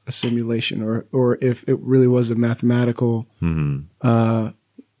was a simulation or if it really was a mathematical,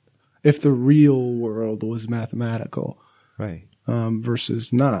 if the real world was mathematical Right.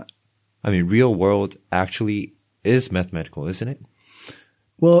 versus not? I mean, real world actually is mathematical, isn't it?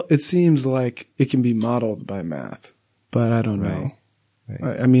 Well, it seems like it can be modeled by math, but I don't know.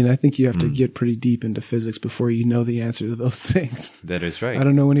 Right. I mean, I think you have to get pretty deep into physics before you know the answer to those things. That is right. I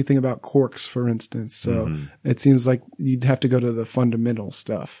don't know anything about quarks, for instance, so it seems like you'd have to go to the fundamental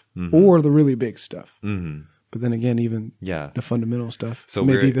stuff or the really big stuff. Mm-hmm. But then again, even Yeah. the fundamental stuff So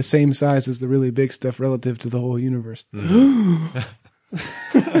may we're- be the same size as the really big stuff relative to the whole universe.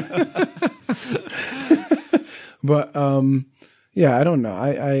 But yeah, I don't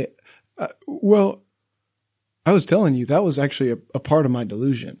know. Well, I was telling you that was actually a part of my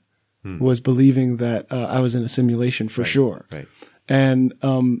delusion was believing that I was in a simulation for sure. Right. And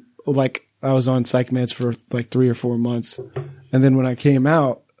like I was on psych meds for like 3 or 4 months, and then when I came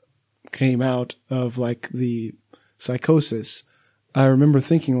out of like the psychosis, I remember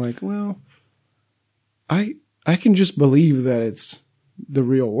thinking like, well, I can just believe that it's the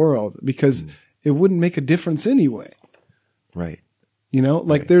real world because it wouldn't make a difference anyway. Right. You know,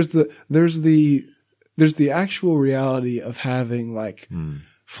 like Right. there's the actual reality of having like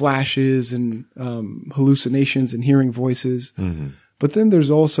flashes and hallucinations and hearing voices. Mm-hmm. But then there's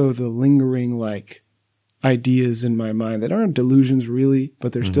also the lingering like ideas in my mind that aren't delusions really,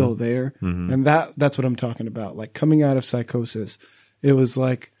 but they're still there. And that's what I'm talking about. Like coming out of psychosis, it was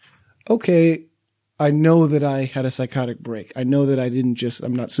like, okay, I know that I had a psychotic break. I know that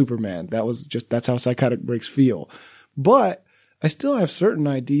I'm not Superman. That's how psychotic breaks feel. But I still have certain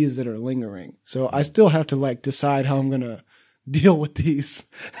ideas that are lingering. So I still have to like decide how I'm going to deal with these.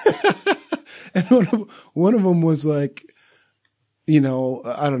 And one of them was like, you know,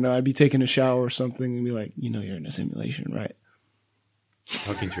 I don't know, I'd be taking a shower or something and be like, you know, you're in a simulation, right?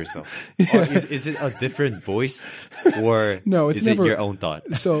 Talking to yourself. Or is it a different voice, or No, it's is never it your own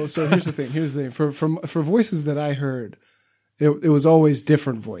thought? So here's the thing. For voices that I heard, it was always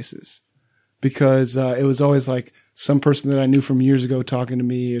different voices because it was always like some person that I knew from years ago talking to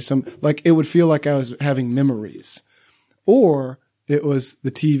me, or like it would feel like I was having memories, or it was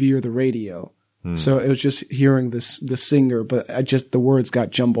the TV or the radio. So it was just hearing the singer, but the words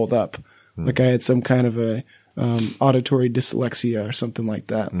got jumbled up, like I had some kind of a auditory dyslexia or something like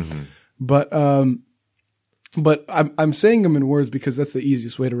that. But I'm saying them in words because that's the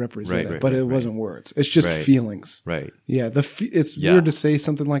easiest way to represent it. But it wasn't words. It's just feelings. Right. Yeah. It's weird to say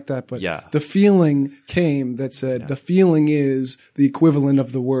something like that, but Yeah. the feeling came that said the feeling is the equivalent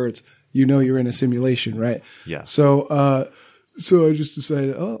of the words. You know, you're in a simulation, right? Yeah. So I just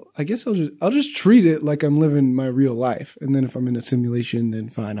decided, I guess I'll just treat it like I'm living my real life. And then if I'm in a simulation, then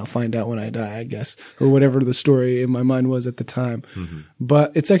fine, I'll find out when I die, I guess, or whatever the story in my mind was at the time.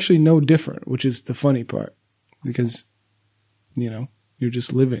 But it's actually no different, which is the funny part because, you know, you're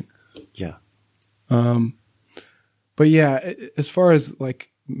just living. Yeah. But yeah, as far as like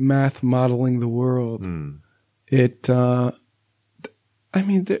math modeling the world, I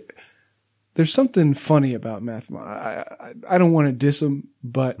mean, there's something funny about math. I don't want to diss them,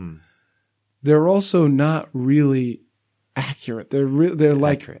 but they're also not really accurate. They're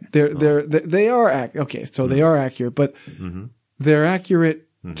like Accurate. they are accurate. Okay, so they are accurate, but they're accurate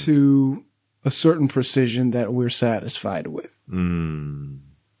to a certain precision that we're satisfied with. Are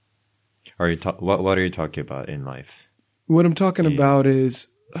you what are you talking about in life? What I'm talking about is,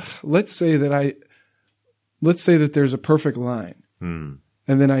 let's say that there's a perfect line.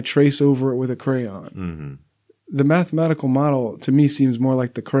 And then I trace over it with a crayon. The mathematical model to me seems more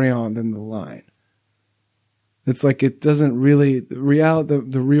like the crayon than the line. It's like it doesn't really the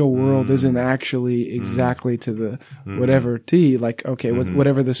real world isn't actually exactly to the whatever t. Like okay,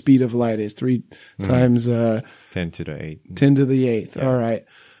 whatever the speed of light is, 3 times 10 to the 8. 10 to the 8th. Yeah. All right.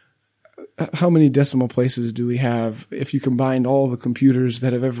 how many decimal places do we have if you combined all the computers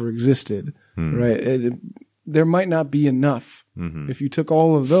that have ever existed, right? There might not be enough if you took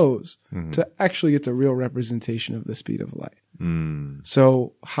all of those to actually get the real representation of the speed of light.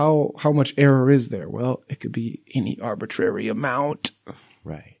 So how much error is there? Well, it could be any arbitrary amount.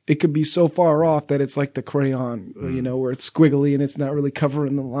 Right. It could be so far off that it's like the crayon, where it's squiggly and it's not really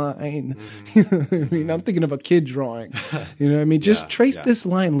covering the line. You know what I mean? I'm thinking of a kid drawing. You know what I mean? Just trace this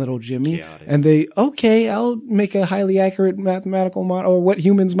line, little Jimmy. Chaotic. And I'll make a highly accurate mathematical model, or what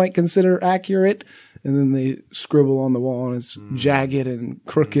humans might consider accurate. And then they scribble on the wall and it's jagged and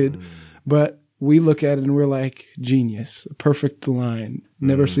crooked. But we look at it and we're like, genius, a perfect line.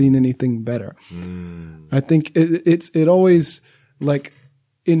 Never seen anything better. I think it always, like,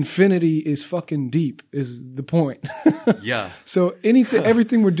 infinity is fucking deep is the point. Yeah. So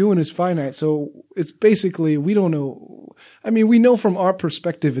everything we're doing is finite. So it's basically, we don't know. I mean, we know from our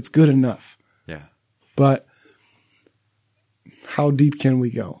perspective it's good enough. Yeah. But how deep can we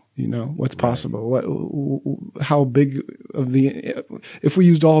go? You know, what's possible? How big if we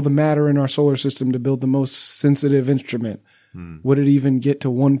used all the matter in our solar system to build the most sensitive instrument, would it even get to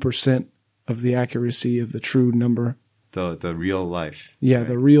 1% of the accuracy of the true number? The real life. Yeah, right?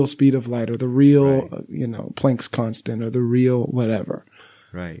 the real speed of light, or the real, Planck's constant, or the real whatever.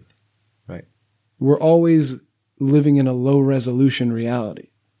 Right. Right. We're always living in a low resolution reality.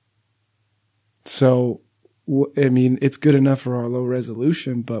 So, I mean, it's good enough for our low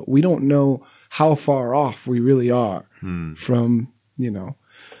resolution, but we don't know how far off we really are from,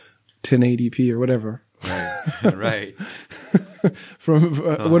 1080p or whatever. Right. Right. From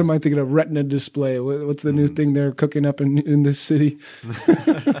what am I thinking of? Retina display. What's the new thing they're cooking up in this city?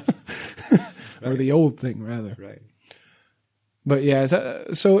 Or the old thing, rather. Right. But yeah,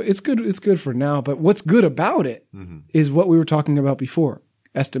 so it's good. It's good for now. But what's good about it is what we were talking about before: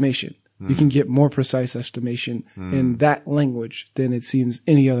 estimation. You can get more precise estimation in that language than it seems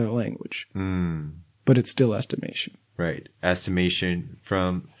any other language. But it's still estimation. Right. Estimation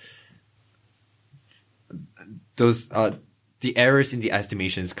from those. The errors in the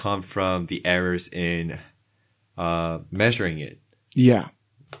estimations come from the errors in measuring it. Yeah,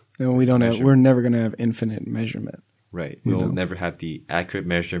 and we're never going to have infinite measurement. Right. We'll never have the accurate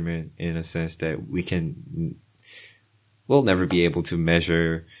measurement in a sense that we'll never be able to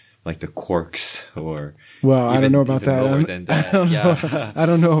measure like the quarks or. Well, I don't know about that. I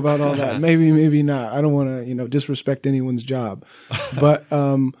don't know about all that. Maybe not. I don't want to, disrespect anyone's job, but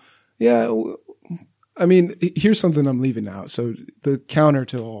yeah. I mean, here's something I'm leaving out. So the counter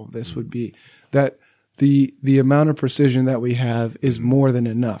to all of this would be that the amount of precision that we have is more than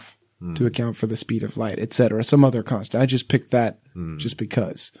enough to account for the speed of light, et cetera. Some other constant. I just picked that just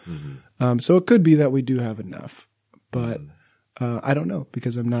because. So it could be that we do have enough, but I don't know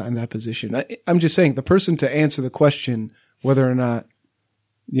because I'm not in that position. I'm just saying the person to answer the question whether or not,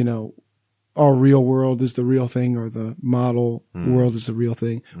 our real world is the real thing or the model world is the real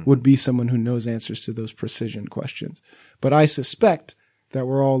thing would be someone who knows answers to those precision questions. But I suspect that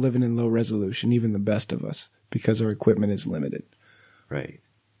we're all living in low resolution, even the best of us, because our equipment is limited. Right.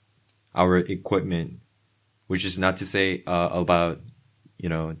 Our equipment, which is not to say about,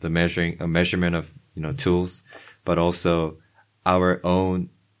 the measurement of, tools, but also our own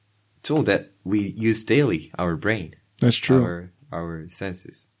tool that we use daily, our brain. That's true. Our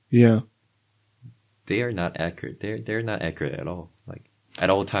senses. Yeah. They are not accurate. They're not accurate at all. Like at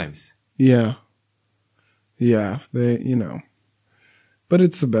all times. Yeah. Yeah. But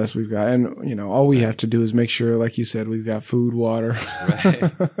it's the best we've got. And, all we have to do is make sure, like you said, we've got food, water. Right.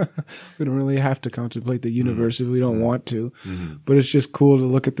 We don't really have to contemplate the universe if we don't want to. But it's just cool to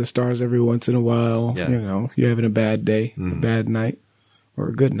look at the stars every once in a while. Yeah. You're having a bad day, a bad night, or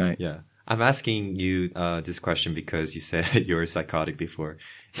a good night. Yeah. I'm asking you this question because you said you were psychotic before.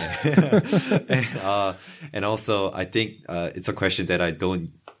 And also, I think it's a question that I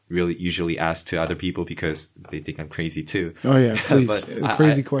don't really usually ask to other people because they think I'm crazy too. Oh yeah, please.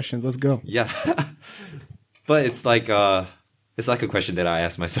 Crazy questions. Let's go. Yeah. But it's like a question that I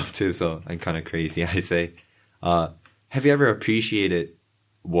ask myself too, so I'm kind of crazy. I say, have you ever appreciated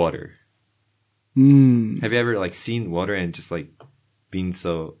water? Have you ever seen water and just being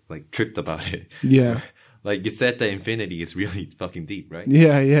so tripped about it? Yeah. Like you said, the infinity is really fucking deep, right?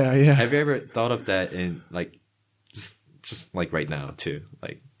 Yeah. Have you ever thought of that in just right now too?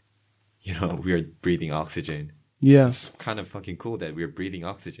 We're breathing oxygen. Yeah. It's kind of fucking cool that we're breathing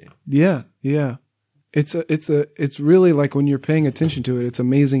oxygen. Yeah. It's really like when you're paying attention to it, it's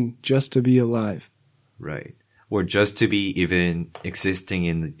amazing just to be alive. Right. Or just to be even existing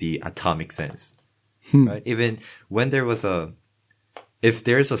in the atomic sense. Right? Even when there was if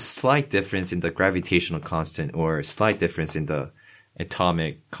there's a slight difference in the gravitational constant or a slight difference in the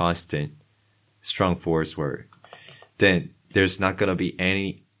atomic constant, strong force word, then there's not going to be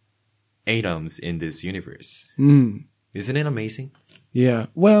any atoms in this universe. Isn't it amazing? Yeah.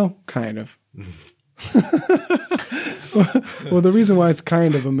 Well, kind of. Well, the reason why it's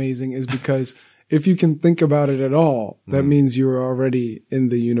kind of amazing is because if you can think about it at all, that means you were already in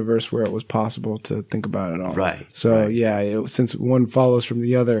the universe where it was possible to think about it all. Right. So yeah, since one follows from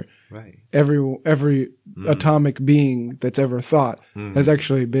the other, Right. Every atomic being that's ever thought has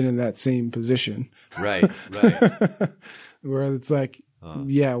actually been in that same position. Right. Where it's like,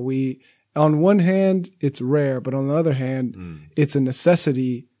 we, on one hand, it's rare, but on the other hand, it's a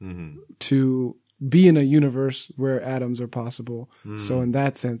necessity to be in a universe where atoms are possible. So in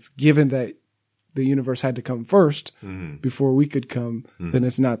that sense, given that the universe had to come first before we could come, then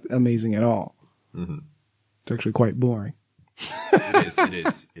it's not amazing at all. It's actually quite boring.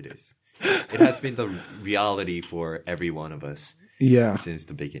 It is. It has been the reality for every one of us since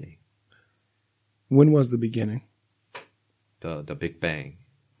the beginning. When was the beginning? The Big Bang.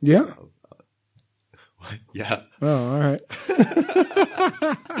 Yeah. Yeah. Oh, all right.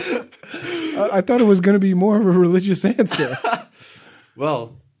 I thought it was going to be more of a religious answer.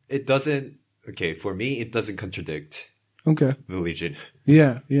 Well, it doesn't. Okay, for me, it doesn't contradict religion.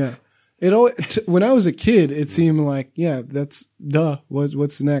 Yeah. When I was a kid, it seemed like, that's duh.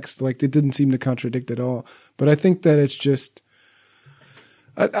 What's next? Like, it didn't seem to contradict at all. But I think that it's just,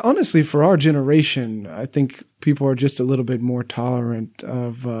 honestly, for our generation, I think people are just a little bit more tolerant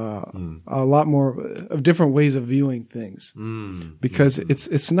of a lot more of different ways of viewing things, because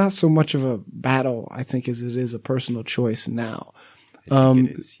it's not so much of a battle, I think, as it is a personal choice now.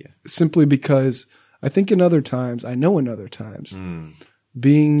 It is, Simply because I think in other times,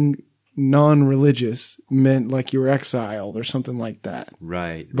 being non-religious meant like you were exiled or something like that.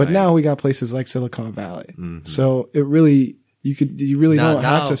 Right. But now we got places like Silicon Valley, so it really. You really don't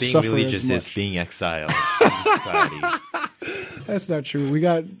have to suffer as much. Being religious is being exiled in society. That's not true. We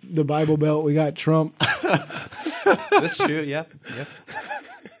got the Bible Belt. We got Trump. That's true. Yeah.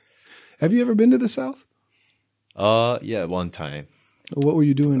 Have you ever been to the South? Yeah, one time. What were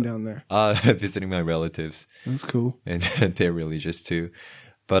you doing down there? Visiting my relatives. That's cool. And they're religious too.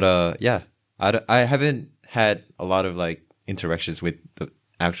 But I haven't had a lot of like interactions with the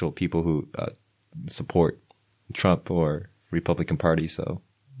actual people who support Trump or Republican Party, so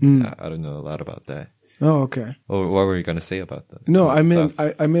I don't know a lot about that. Oh, okay. What were you going to say about that? No, I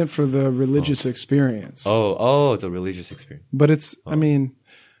meant for the religious experience. Oh, the religious experience. But I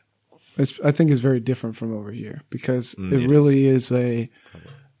think it's very different from over here, because it really is a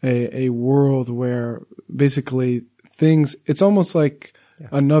world where basically things. It's almost like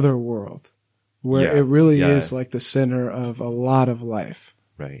another world where it really is like the center of a lot of life.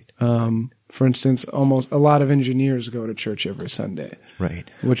 Right. For instance, almost a lot of engineers go to church every Sunday. Right.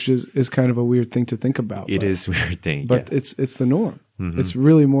 Which is kind of a weird thing to think about. It is a weird thing. But it's the norm. It's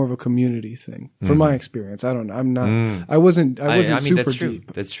really more of a community thing. From my experience. I don't know. I'm not I wasn't super that's true.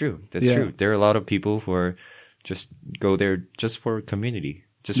 deep. That's true. That's true. There are a lot of people who are just go there just for community.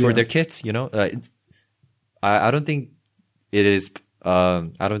 Just for their kids, you know? I don't think it is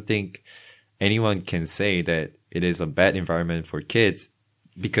I don't think anyone can say that it is a bad environment for kids,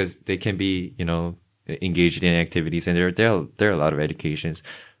 because they can be, engaged in activities, and there are a lot of educations,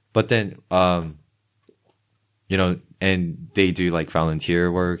 but then, and they do like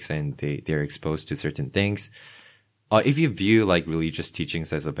volunteer works, and they're exposed to certain things. If you view like religious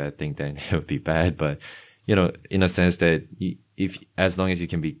teachings as a bad thing, then it would be bad. But, in a sense that as long as you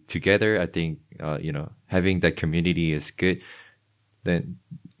can be together, I think, having that community is good. Then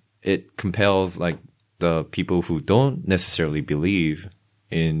it compels like the people who don't necessarily believe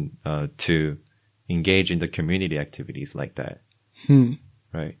in to engage in the community activities like that.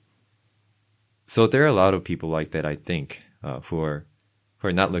 Right. So there are a lot of people like that, I think, who are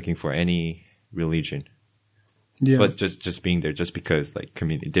not looking for any religion, but just being there just because like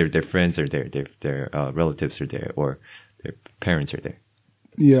community, their friends are there, their relatives are there, or their parents are there.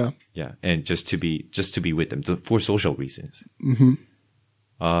 Yeah, and just to be with them for social reasons.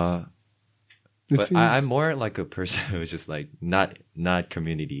 But I'm more like a person who's just like not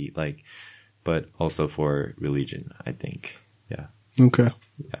community, like, but also for religion, I think. Yeah. Okay.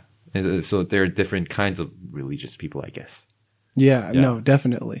 Yeah. And so there are different kinds of religious people, I guess. Yeah. No,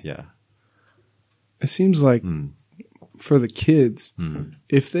 definitely. Yeah. It seems like for the kids,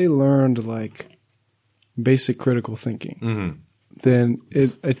 if they learned like basic critical thinking, then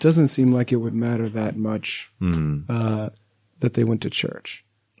it doesn't seem like it would matter that much that they went to church.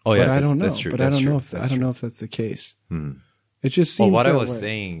 Oh yeah, but I don't know. That's true. But I don't know if that's the case. It just Well, seems what I that was way.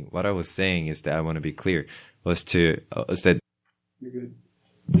 saying, is that I want to be clear is that You're good.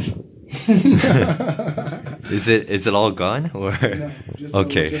 is it all gone or No, just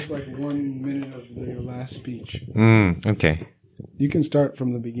okay? just like 1 minute of your last speech. Okay. You can start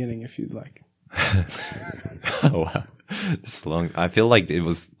from the beginning if you'd like. Oh, wow. It's long. I feel like it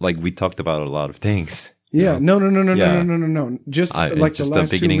was like we talked about a lot of things. Yeah, no. Yeah. Just Just the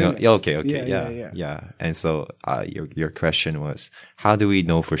last beginning 2 of, minutes. yeah, okay. Yeah. And so, your question was, how do we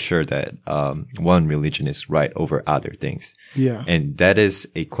know for sure that, one religion is right over other things? Yeah. And that is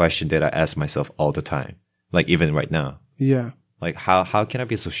a question that I ask myself all the time. Like even right now. Yeah. Like how can I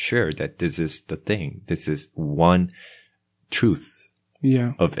be so sure that this is the thing? This is one truth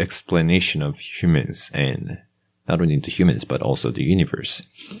Yeah. of explanation of humans, and not only the humans, but also the universe.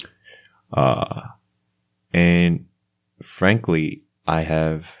 And frankly,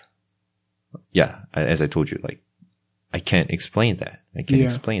 as I told you, like, I can't explain that.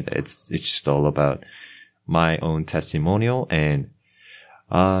 It's just all about my own testimonial and,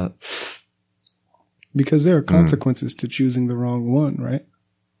 because there are consequences to choosing the wrong one, right?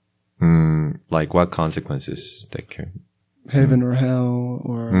 like what consequences that can, Heaven or hell,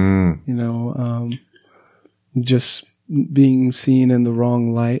 or, just being seen in the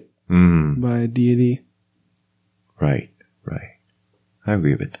wrong light by a deity. Right. I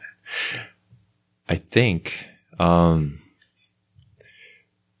agree with that. I think,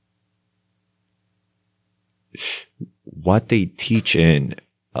 what they teach in,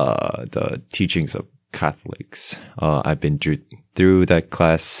 the teachings of Catholics, I've been through that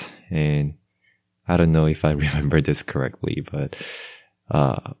class, and I don't know if I remember this correctly, but,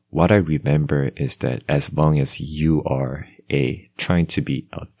 what I remember is that as long as you are trying to be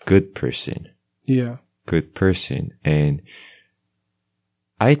a good person, and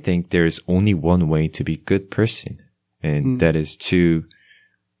I think there's only one way to be good person, and that is to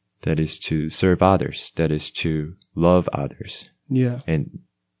serve others, that is to love others. Yeah. And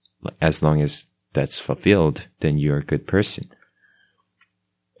as long as that's fulfilled, then you're a good person.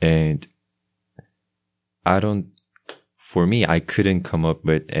 And for me, I couldn't come up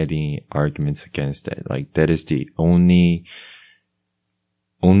with any arguments against that. Like, that is the only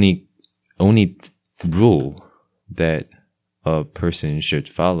rule that a person should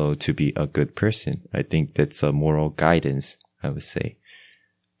follow to be a good person. I think that's a moral guidance, I would say,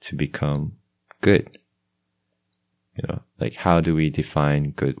 to become good. Like, how do we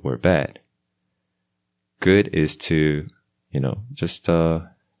define good or bad? Good is to, just, to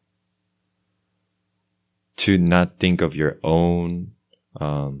not think of your own,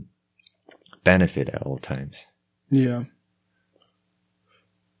 benefit at all times. Yeah.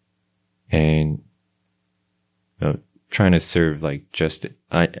 And, trying to serve like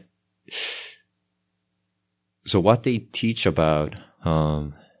so what they teach about,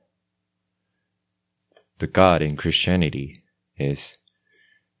 the God in Christianity is,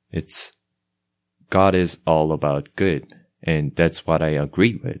 God is all about good. And that's what I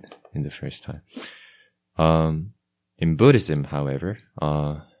agree with in the first time. In Buddhism, however,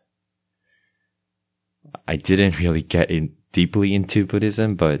 I didn't really get deeply into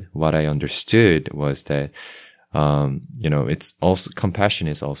Buddhism, but what I understood was that, it's also, compassion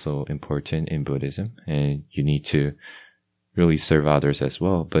is also important in Buddhism, and you need to really serve others as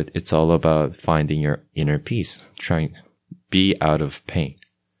well. But it's all about finding your inner peace, trying to be out of pain.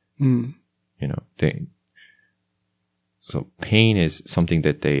 So pain is something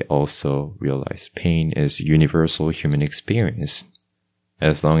that they also realize. Pain is universal human experience.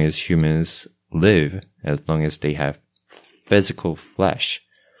 As long as humans live, as long as they have physical flesh,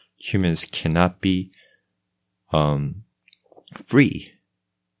 humans cannot be free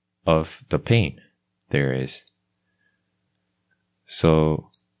of the pain there is. So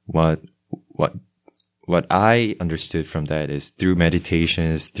what I understood from that is through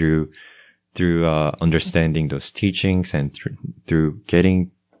meditations, through understanding those teachings, and through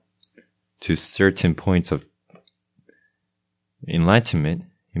getting to certain points of enlightenment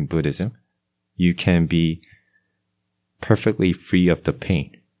in Buddhism, you can be perfectly free of the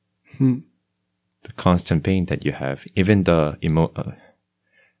pain. The constant pain that you have, even the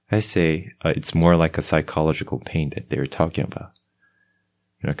I say it's more like a psychological pain that they're talking about.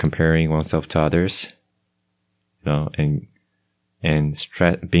 Comparing oneself to others, and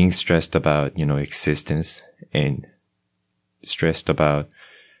being stressed about, existence, and stressed about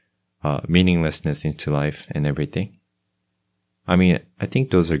meaninglessness into life and everything. I mean, I think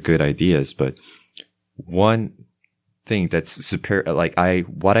those are good ideas, but one thing that's superior,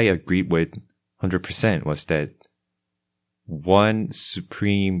 what I agreed with 100% was that one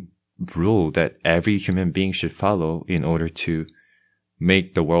supreme rule that every human being should follow in order to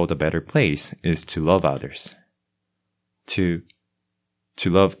make the world a better place is to love others. To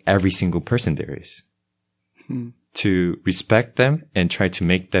love every single person there is. To respect them and try to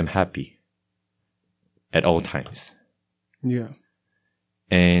make them happy at all times. Yeah.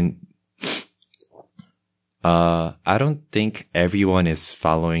 And I don't think everyone is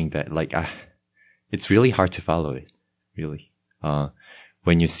following that. Like, it's really hard to follow it, really.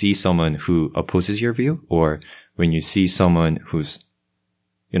 When you see someone who opposes your view, or when you see someone who's,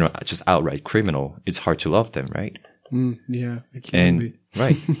 just outright criminal, it's hard to love them, right? Yeah, it can be.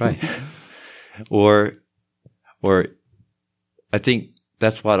 Right. Or I think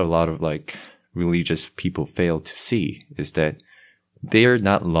that's what a lot of like religious people fail to see, is that they're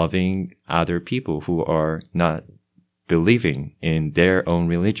not loving other people who are not believing in their own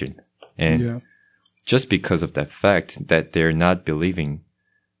religion. And just because of that fact that they're not believing,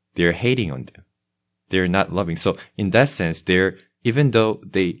 they're hating on them. They're not loving. So in that sense, even though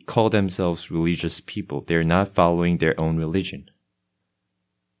they call themselves religious people, they're not following their own religion.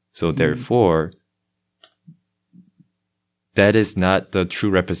 So therefore, that is not the true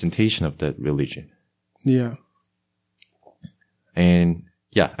representation of that religion. Yeah. And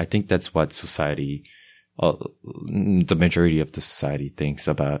yeah, I think that's what society, the majority of the society thinks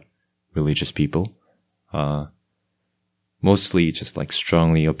about religious people. Mostly just like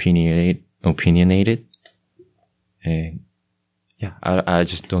strongly opinionated. And yeah, I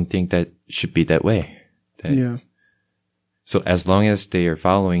just don't think that should be that way. So as long as they are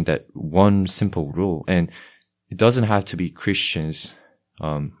following that one simple rule, and it doesn't have to be Christians,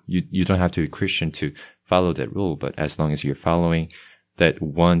 you don't have to be Christian to follow that rule, but as long as you're following that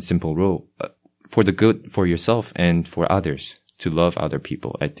one simple rule, for the good for yourself and for others, to love other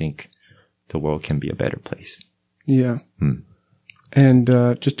people, I think the world can be a better place. Yeah. And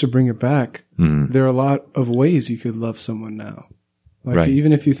just to bring it back, there are a lot of ways you could love someone now. Like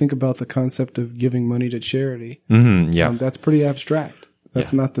even if you think about the concept of giving money to charity, that's pretty abstract.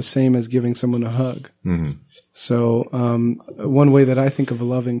 That's not the same as giving someone a hug. So one way that I think of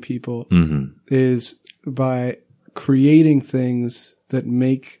loving people is by creating things that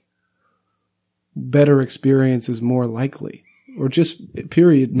make better experiences more likely, or just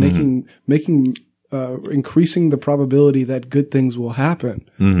period, making increasing the probability that good things will happen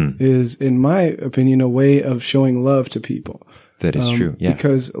is, in my opinion, a way of showing love to people. That is true. Yeah.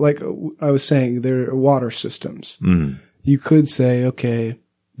 Because like I was saying, there are water systems. You could say, okay,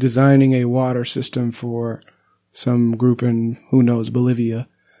 designing a water system for some group in, who knows, Bolivia,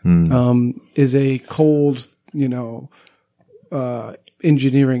 is a cold,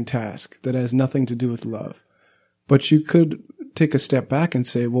 engineering task that has nothing to do with love. But you could take a step back and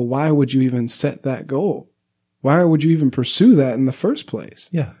say, well, why would you even set that goal? Why would you even pursue that in the first place?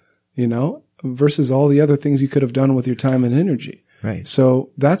 Yeah. Versus all the other things you could have done with your time and energy. Right. So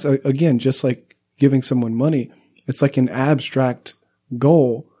that's, again, just like giving someone money. It's like an abstract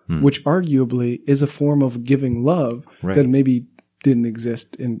goal, which arguably is a form of giving love that maybe didn't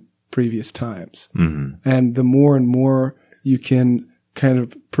exist in previous times. And the more and more you can kind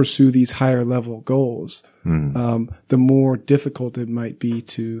of pursue these higher level goals, the more difficult it might be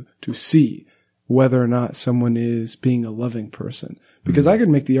to see whether or not someone is being a loving person. Because I could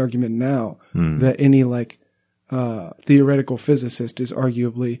make the argument now that any theoretical physicist is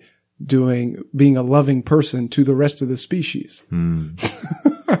arguably being a loving person to the rest of the species.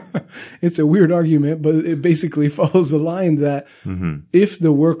 It's a weird argument, but it basically follows the line that if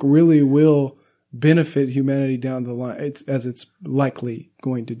the work really will benefit humanity down the line, as it's likely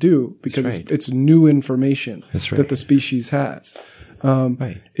going to do, because it's new information that the species has.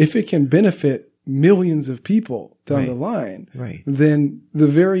 If it can benefit millions of people down the line, then the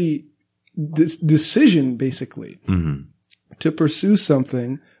very decision, basically, to pursue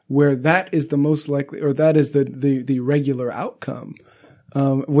something where that is the most likely, or that is the regular outcome,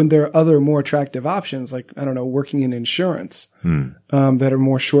 when there are other more attractive options, like, I don't know, working in insurance, that are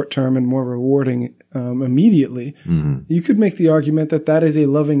more short-term and more rewarding immediately, you could make the argument that that is a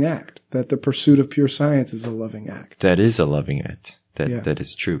loving act, that the pursuit of pure science is a loving act. That is a loving act. That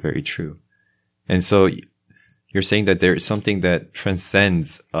is true, very true. And so you're saying that there is something that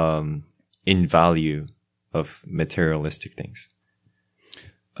transcends in value of materialistic things.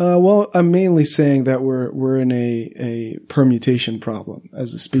 Well, I'm mainly saying that we're in a permutation problem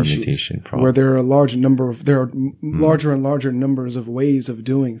as a species, where there are larger and larger numbers of ways of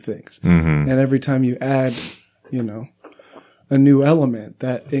doing things, and every time you add, a new element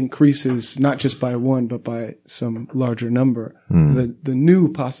that increases not just by one, but by some larger number, the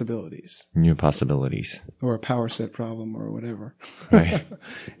new possibilities. New possibilities. Or a power set problem or whatever. Right.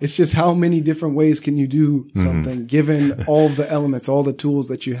 It's just how many different ways can you do something given all the elements, all the tools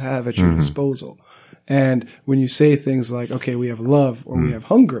that you have at your disposal. And when you say things like, okay, we have love or we have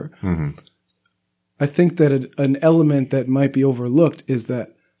hunger, I think that an element that might be overlooked is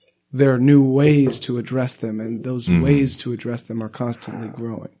that there are new ways to address them, and those ways to address them are constantly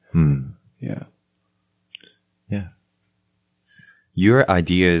growing. Yeah. Yeah. Your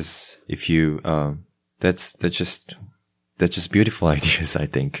ideas, if you, that's just beautiful ideas, I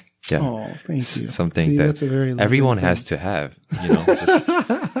think. Yeah. Oh, thank you. Something See, that that's a very everyone thing. has to have,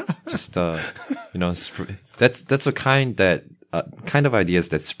 that's a kind of ideas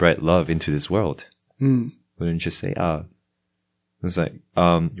that spread love into this world. Wouldn't you say, it's like,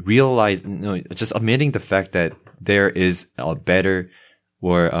 just admitting the fact that there is a better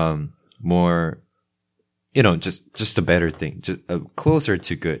or, more, just a better thing, just a closer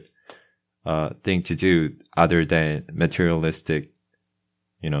to good, thing to do other than materialistic,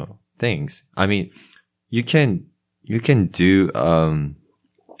 things. I mean, you can do,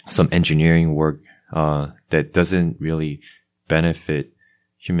 some engineering work, that doesn't really benefit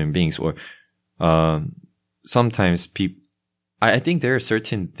human beings or, sometimes I think there are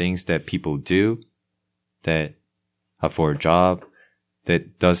certain things that people do that for a job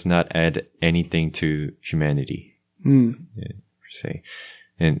that does not add anything to humanity. Per se.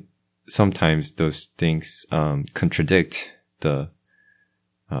 And sometimes those things, contradict the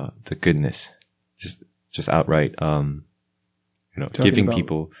goodness. Just outright, giving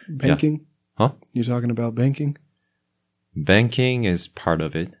people banking. Yeah. Huh? You're talking about banking? Banking is part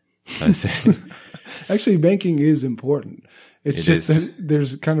of it. I say. Actually, banking is important. It's just that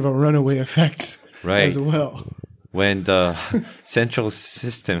there's kind of a runaway effect as well. When the central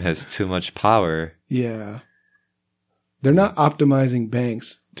system has too much power. Yeah. They're not optimizing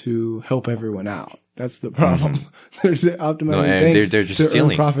banks to help everyone out. That's the problem. They're optimizing banks they're just to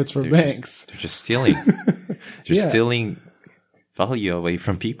stealing earn profits for banks. They're just stealing. They're stealing value away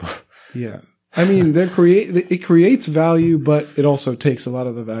from people. Yeah. I mean, it creates value, but it also takes a lot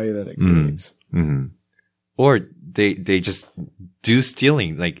of the value that it creates. Or they just do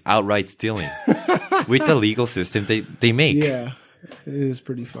stealing, like outright stealing. With the legal system they make. Yeah. It is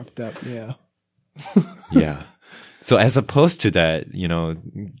pretty fucked up. Yeah. Yeah. So as opposed to that,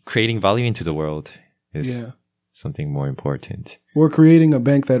 creating value into the world is something more important. Or creating a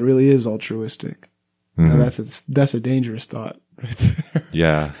bank that really is altruistic. Now that's a dangerous thought right there.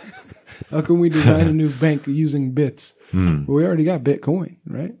 Yeah. How can we design a new bank using bits? Well, we already got Bitcoin,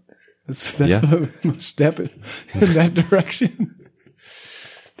 right? That's a step in that direction.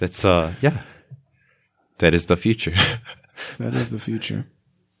 That's that is the future. That is the future.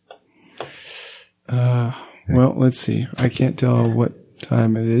 Well, let's see. I can't tell what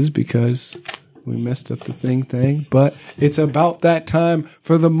time it is because we messed up the thing, but it's about that time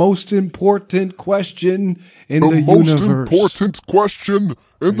for the most important question in the universe. The most important question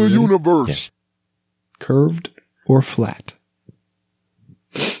in the universe. Yeah. Curved or flat?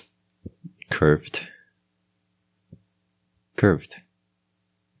 Curved.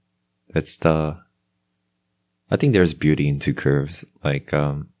 That's I think there's beauty into curves. Like,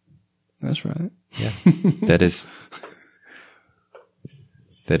 that's right. Yeah.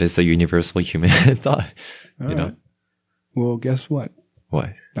 That is a universal human thought. All right. Well, guess what?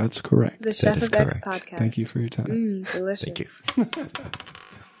 What? That's correct. The Chef of X correct. podcast. Thank you for your time. Delicious. Thank you.